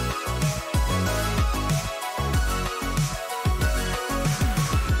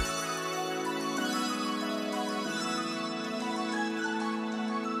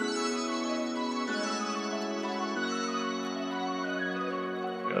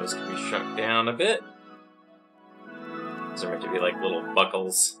 Those can be shrunk down a bit. These are meant to be like little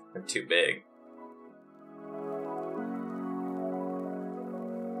buckles. They're too big.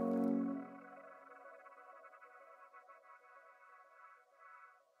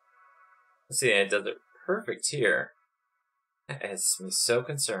 See, it does it perfect here. That has me so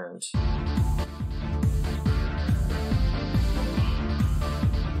concerned.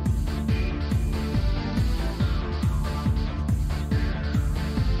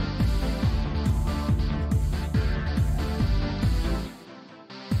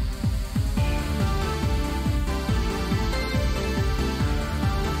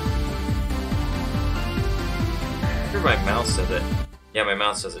 My mouse does it. Yeah, my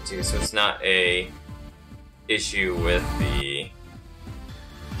mouse does it too, so it's not a issue with the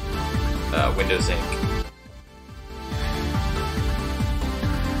Windows Ink.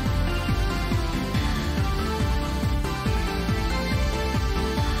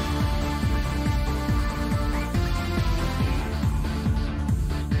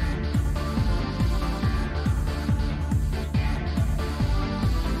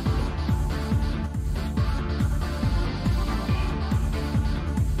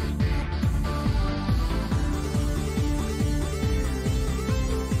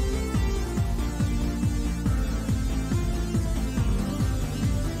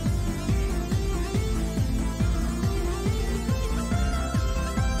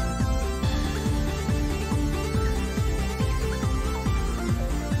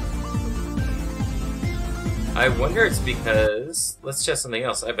 I wonder it's because... Let's test something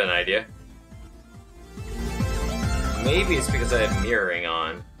else. I have an idea. Maybe it's because I have mirroring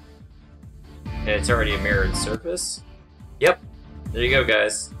on. And it's already a mirrored surface? Yep. There you go,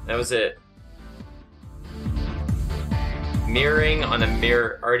 guys. That was it. Mirroring on a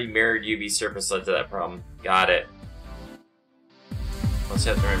already mirrored UV surface led to that problem. Got it. Let's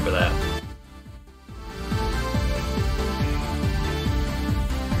have to remember that.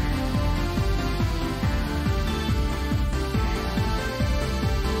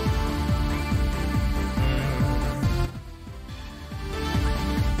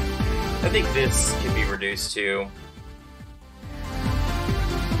 I think this can be reduced to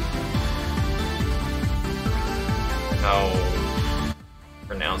how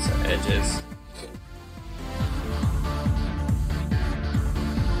pronounced our edge is.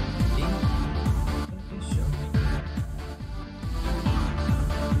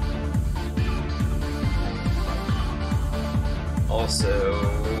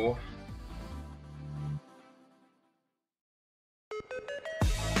 Also,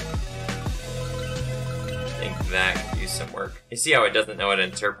 that could use some work. You see how it doesn't know how to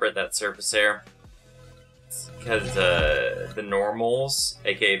interpret that surface there? It's because the normals,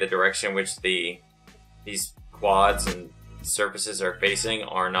 aka the direction which these quads and surfaces are facing,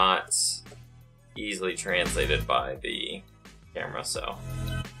 are not easily translated by the camera, so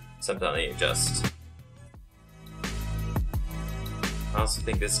something they adjust. I also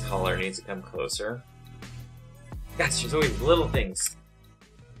think this color needs to come closer. Gosh, there's always little things.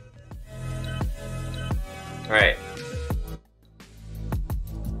 Alright.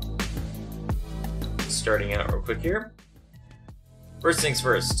 Starting out real quick here. First things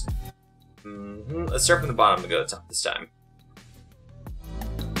first. Let's start from the bottom and go to the top this time.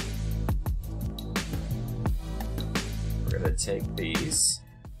 We're gonna take these.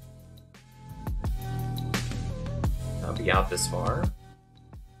 I'll be out this far.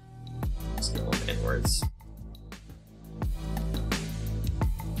 Scale them inwards.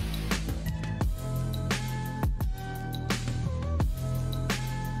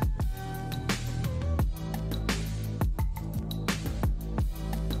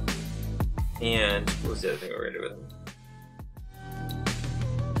 And what was the other thing we were gonna do with them?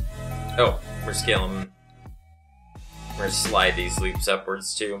 Oh, we're scaling them. We're gonna slide these loops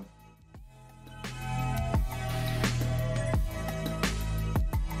upwards too.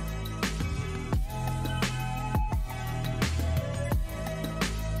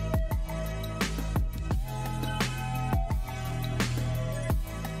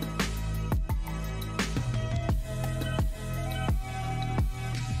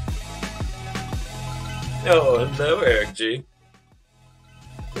 Oh, hello, Eric G.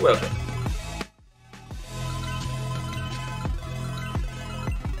 Welcome.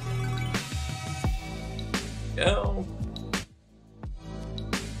 Oh.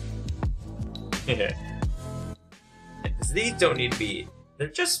 Yeah. Because these don't need to be... They're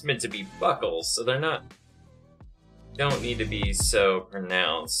just meant to be buckles, so they're not... Don't need to be so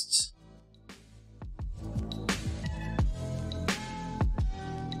pronounced.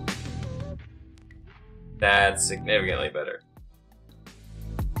 That's significantly better.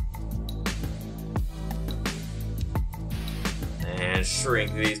 And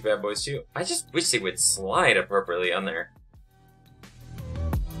shrink these bad boys too. I just wish they would slide appropriately on there.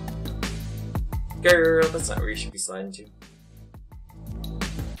 Girl, that's not where you should be sliding to.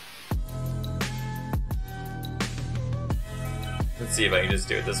 Let's see if I can just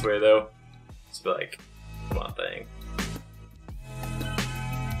do it this way though. Just be like, come on thing.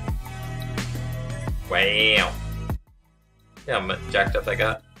 Wow. Yeah, I'm jacked up I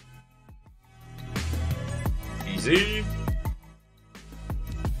got. Easy.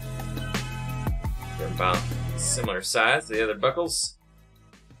 They're about similar size to the other buckles.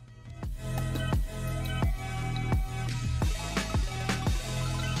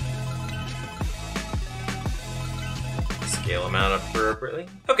 Scale them out appropriately.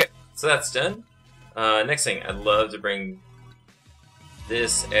 Okay, so that's done. Next thing, I'd love to bring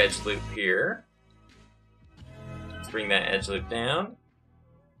this edge loop here. Let's bring that edge loop down.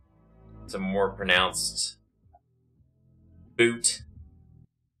 It's a more pronounced boot.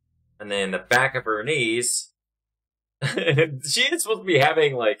 And then the back of her knees. She is supposed to be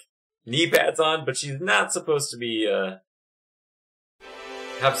having, like, knee pads on, but she's not supposed to be,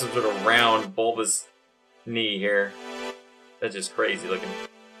 have some sort of round, bulbous knee here. That's just crazy looking.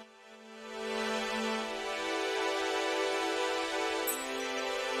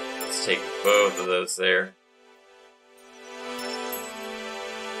 Let's take both of those there.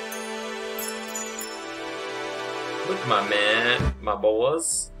 Look, my man, my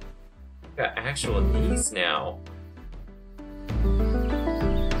boys. Got actual knees now.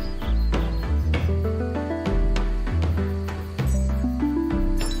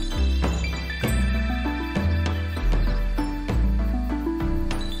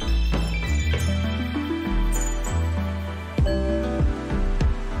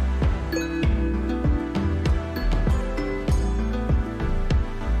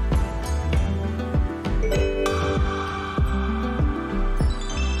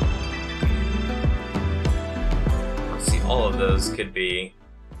 All of those could be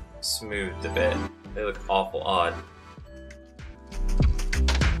smoothed a bit. They look awful odd.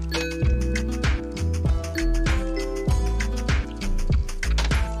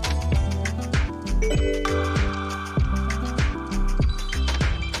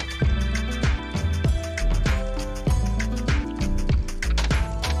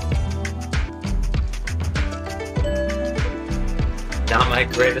 Not my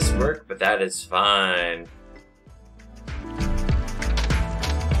greatest work, but that is fine.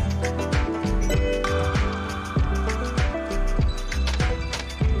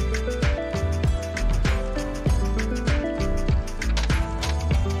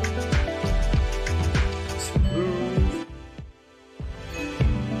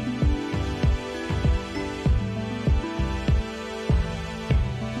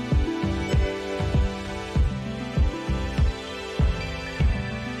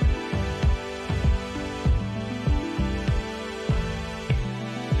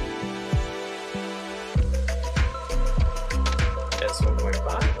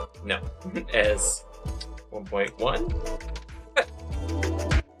 S1.5? No. S1.1?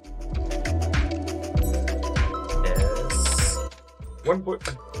 S1.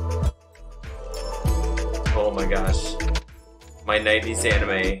 Oh my gosh. My 90s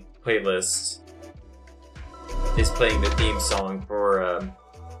anime playlist is playing the theme song for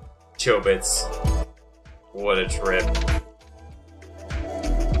Chobits. What a trip.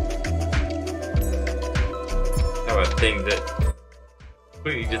 How about things that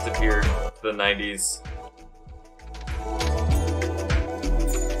completely disappeared to the 90s.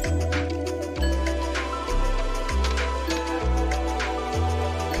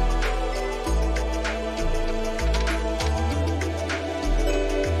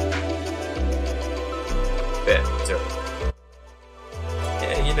 Better.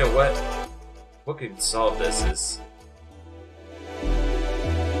 Yeah, you know what? What could solve this is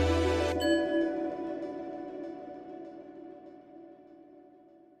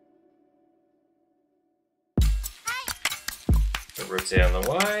rotate on the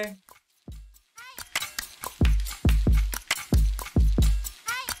Y.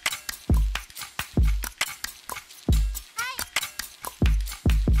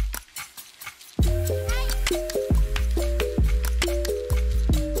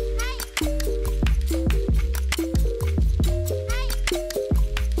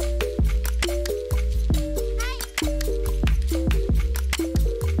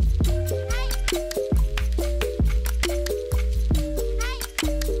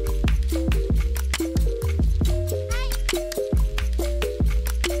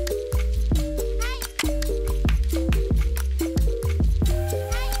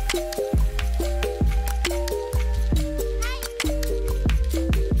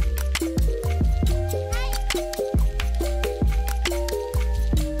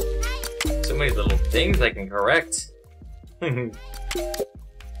 things I can correct.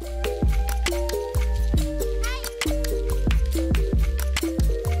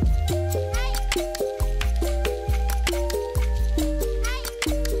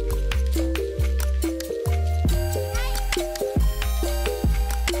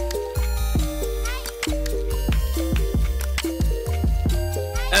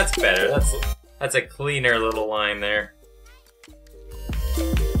 That's better. That's a cleaner little line there.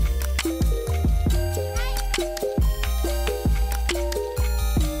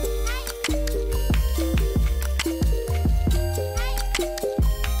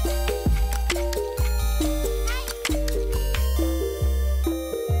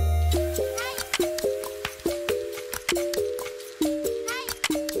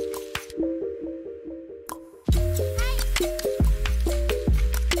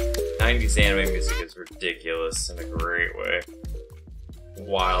 Anime music is ridiculous in a great way.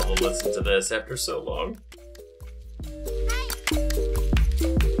 Wild to listen to this after so long.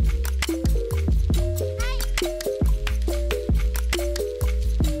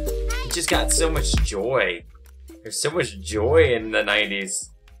 It just got so much joy. There's so much joy in the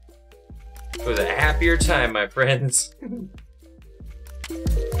 90s. It was a happier time, my friends.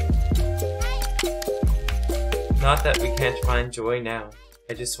 Not that we can't find joy now.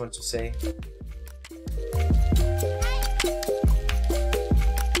 I just want to say.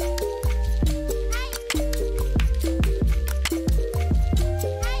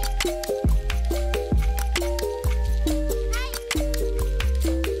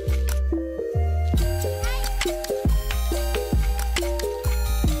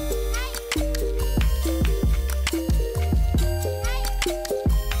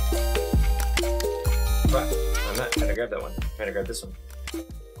 What? I'm not trying to grab that one. I'm trying to grab this one.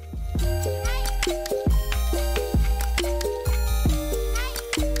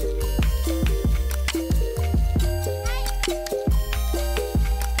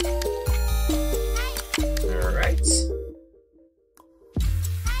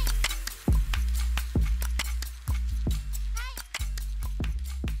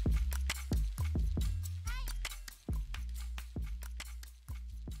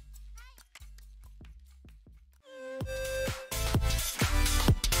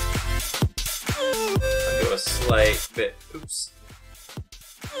 A slight bit, oops,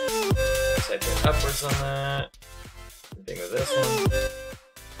 slight bit upwards on that. Same thing with this one.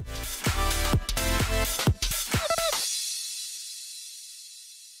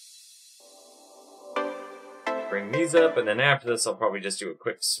 Bring these up, and then after this, I'll probably just do a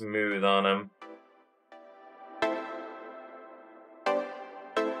quick smooth on them.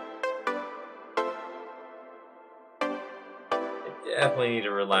 I definitely need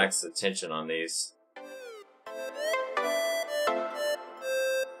to relax the tension on these.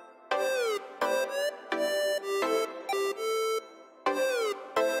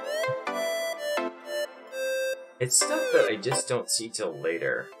 It's stuff that I just don't see till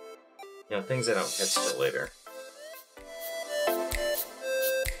later. You know, things I don't catch till later.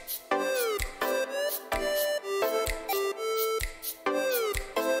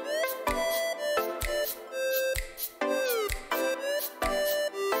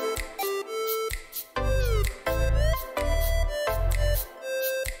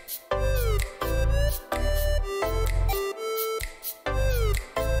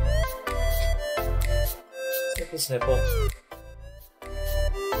 Sniffle.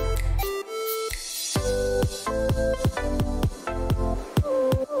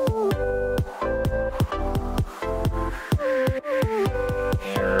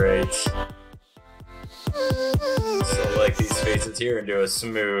 Alright. Select these faces here and do a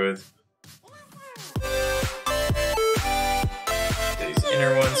smooth. Do these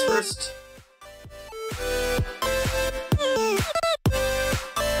inner ones first.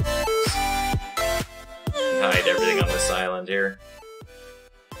 Hide everything on this island here. There.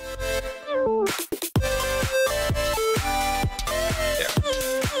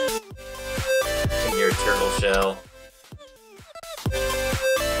 In your turtle shell.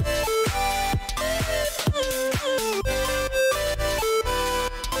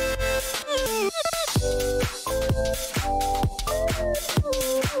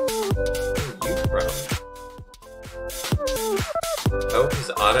 Where are you from? Oh,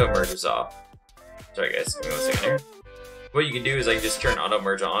 his auto merges off. Sorry guys, give me 1 second here. What you can do is I can just turn auto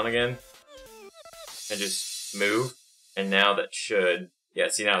merge on again and just move, and now that should, yeah,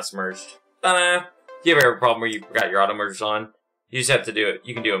 see now it's merged. Ta-da! If you ever have a problem where you forgot your auto merge on, you just have to do it.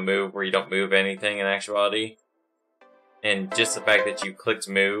 You can do a move where you don't move anything in actuality, and just the fact that you clicked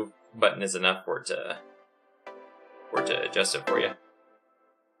move button is enough for it to adjust it for you.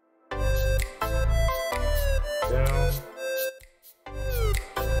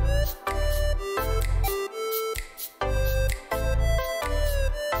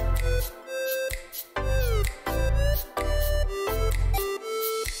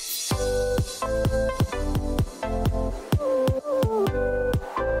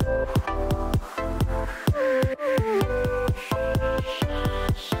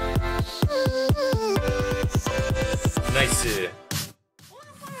 Nice!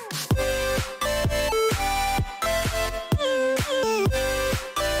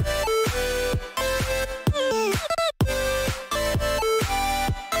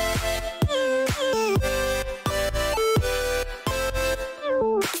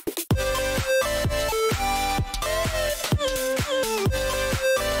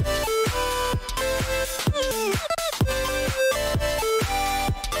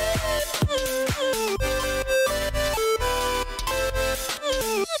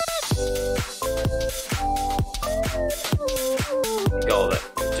 All that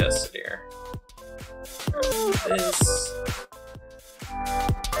congested here. This.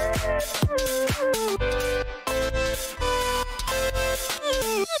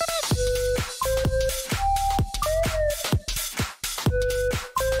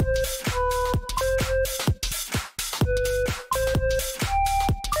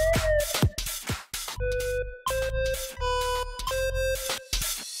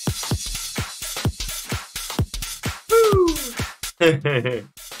 Woo!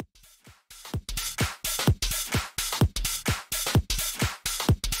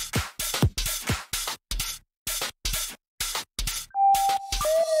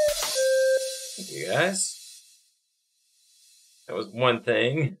 You guys. That was one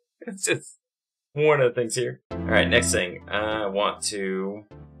thing. It's just one of the things here. Alright, next thing. I want to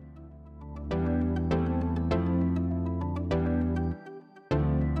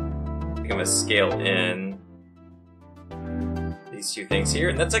I'm gonna scale in these two things here,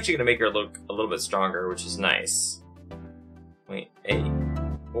 and that's actually gonna make her look a little bit stronger, which is nice.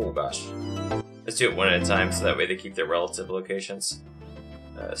 0.8. Oh gosh. Let's do it one at a time so that way they keep their relative locations.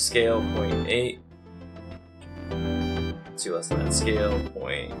 Scale 0.8. Let's do less than that. Scale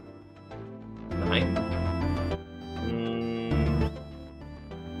 0.9.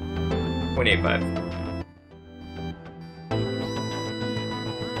 0.85.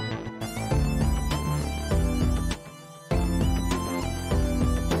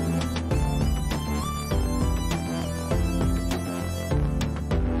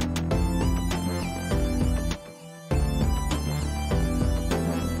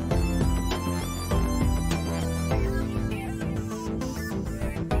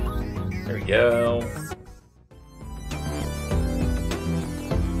 There we go.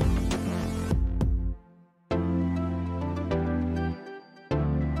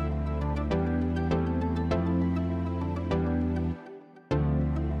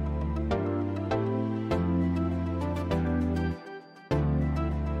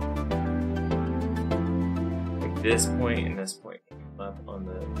 Like this point and this point up on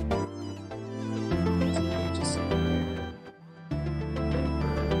the just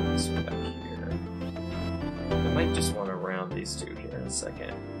this one back here. I might just want to round these two here in a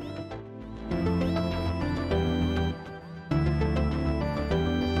second.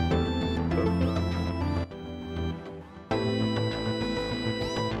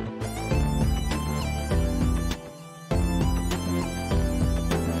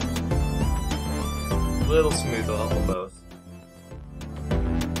 A little smooth off of both.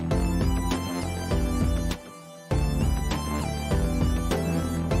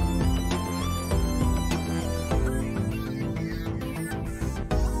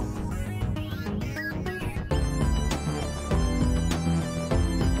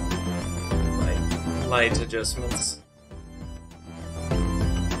 Light adjustments.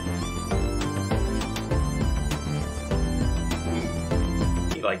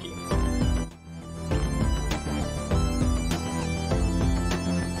 You like it.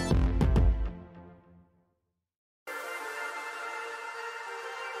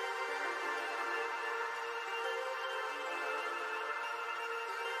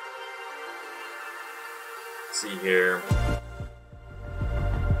 See here.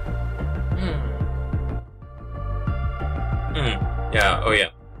 Yeah, oh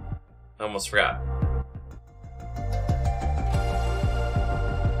yeah. I almost forgot.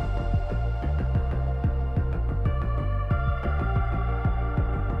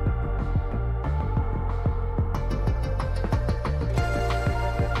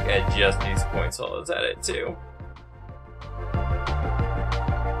 I just these points while I was at it too.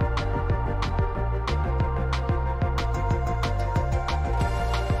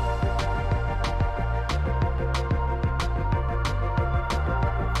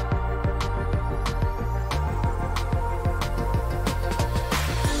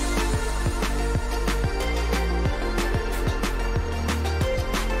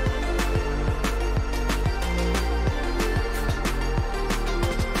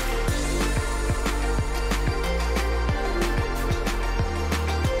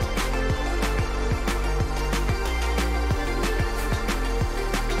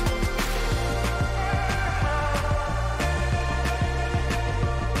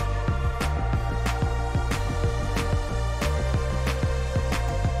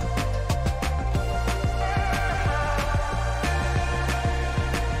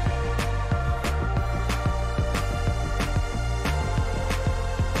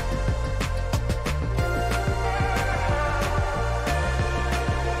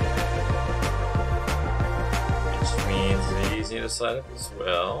 these need to slide up as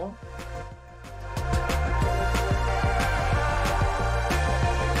well.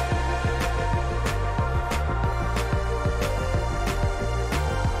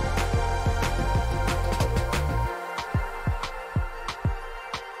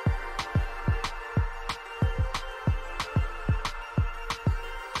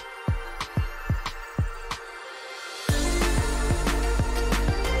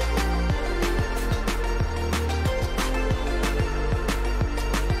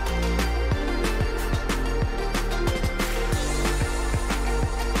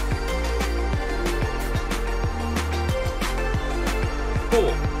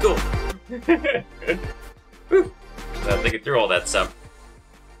 Cool. Whew. Glad to get through all that stuff.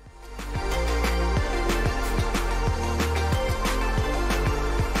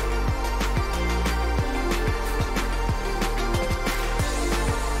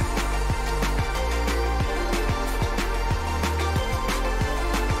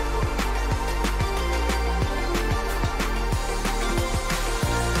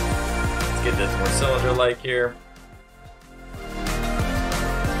 Let's get this more cylinder-like here.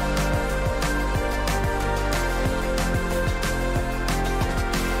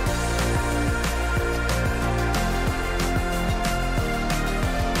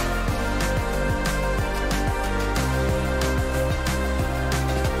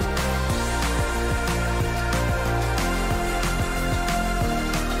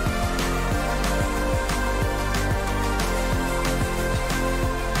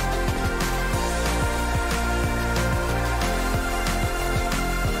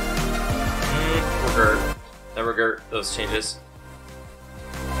 Never regret those changes.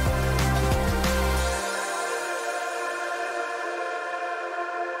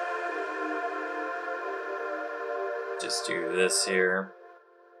 Just do this here.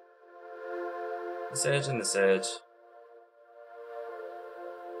 This edge and this edge.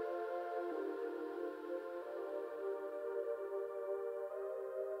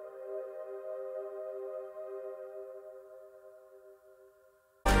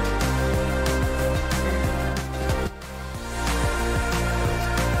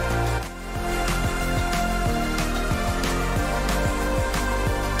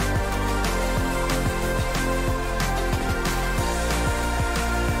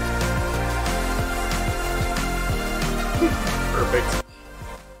 Perfect.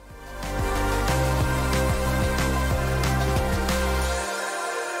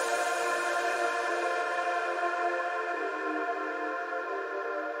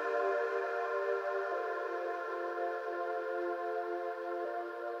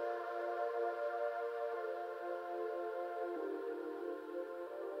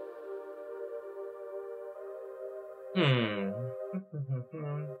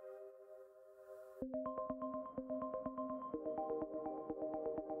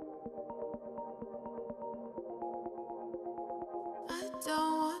 I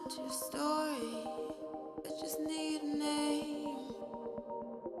don't want your story, I just need a name.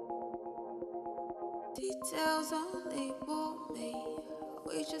 Details only bore me,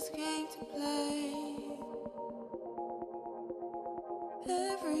 we just came to play.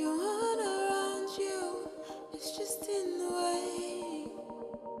 Everyone around you is just in the way.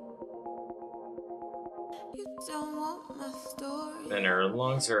 You don't want my story. And her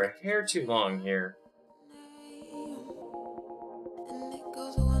lungs are a hair too long here. And it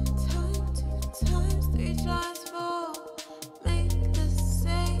goes 1 time, 2 times, 3 times, 4. Make the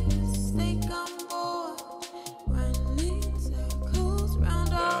same mistake on board. Running circles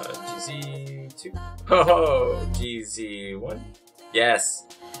round our GZ2. Oh, GZ1. Yes.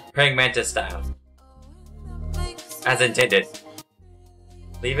 Praying mantis style. As intended.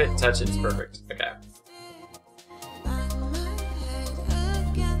 Leave it, touch it, it's perfect. Okay.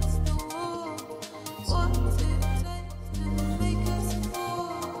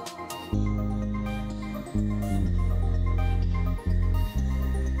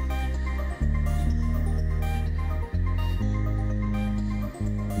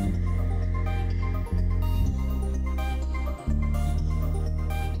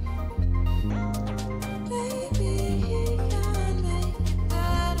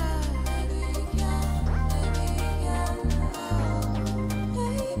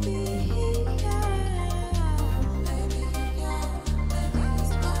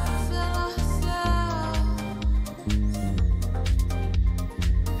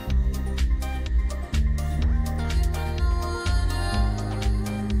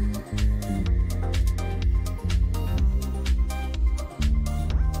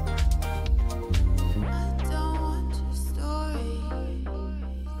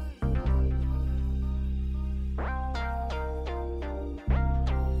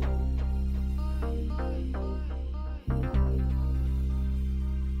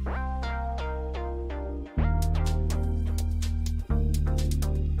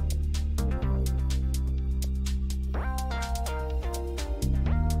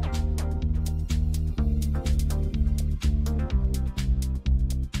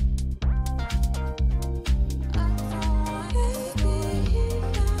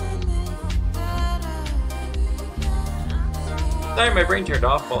 Sorry, my brain turned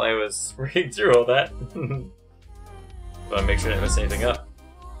off while I was reading through all that. But I'll make sure I didn't mess anything up.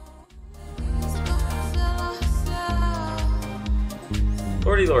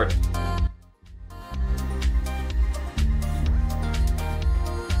 Lordy Lord.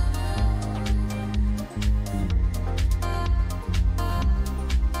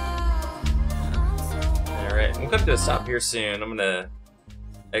 Alright, we'll come to a stop here soon. I'm gonna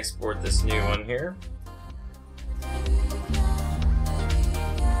export this new one here.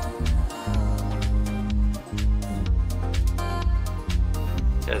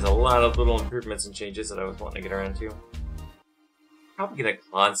 There's a lot of little improvements and changes that I was wanting to get around to. Probably gonna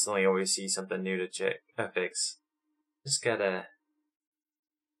constantly always see something new to fix. Just gotta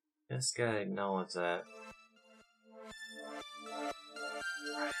acknowledge that.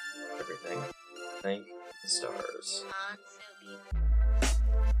 Everything. Thank the stars.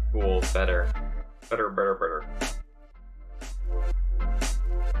 Cool, better. Better.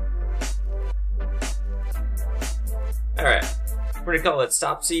 Alright. We're gonna call it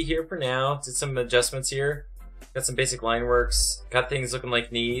Stop C here for now. Did some adjustments here. Got some basic line works. Got things looking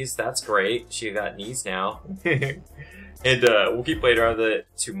like knees. That's great. She got knees now. And we'll keep later on the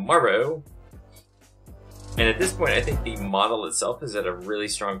tomorrow. And at this point, I think the model itself is at a really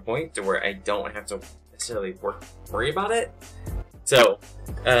strong point to where I don't have to necessarily worry about it. So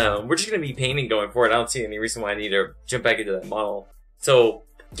we're just gonna be painting going forward. I don't see any reason why I need to jump back into that model. So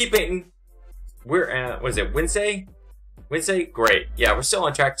keep painting. We're at, what is it, Wednesday? Wednesday? Great. Yeah, we're still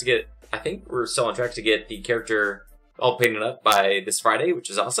on track to get, I think we're still on track to get the character all painted up by this Friday, which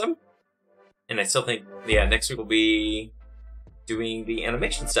is awesome. And I still think, yeah, next week we'll be doing the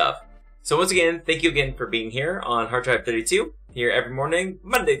animation stuff. So once again, thank you again for being here on Hard Drive 32, here every morning,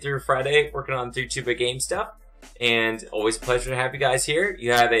 Monday through Friday, working on 32-bit game stuff. And always a pleasure to have you guys here.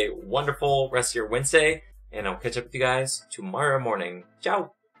 You have a wonderful rest of your Wednesday, and I'll catch up with you guys tomorrow morning.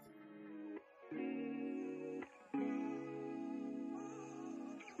 Ciao!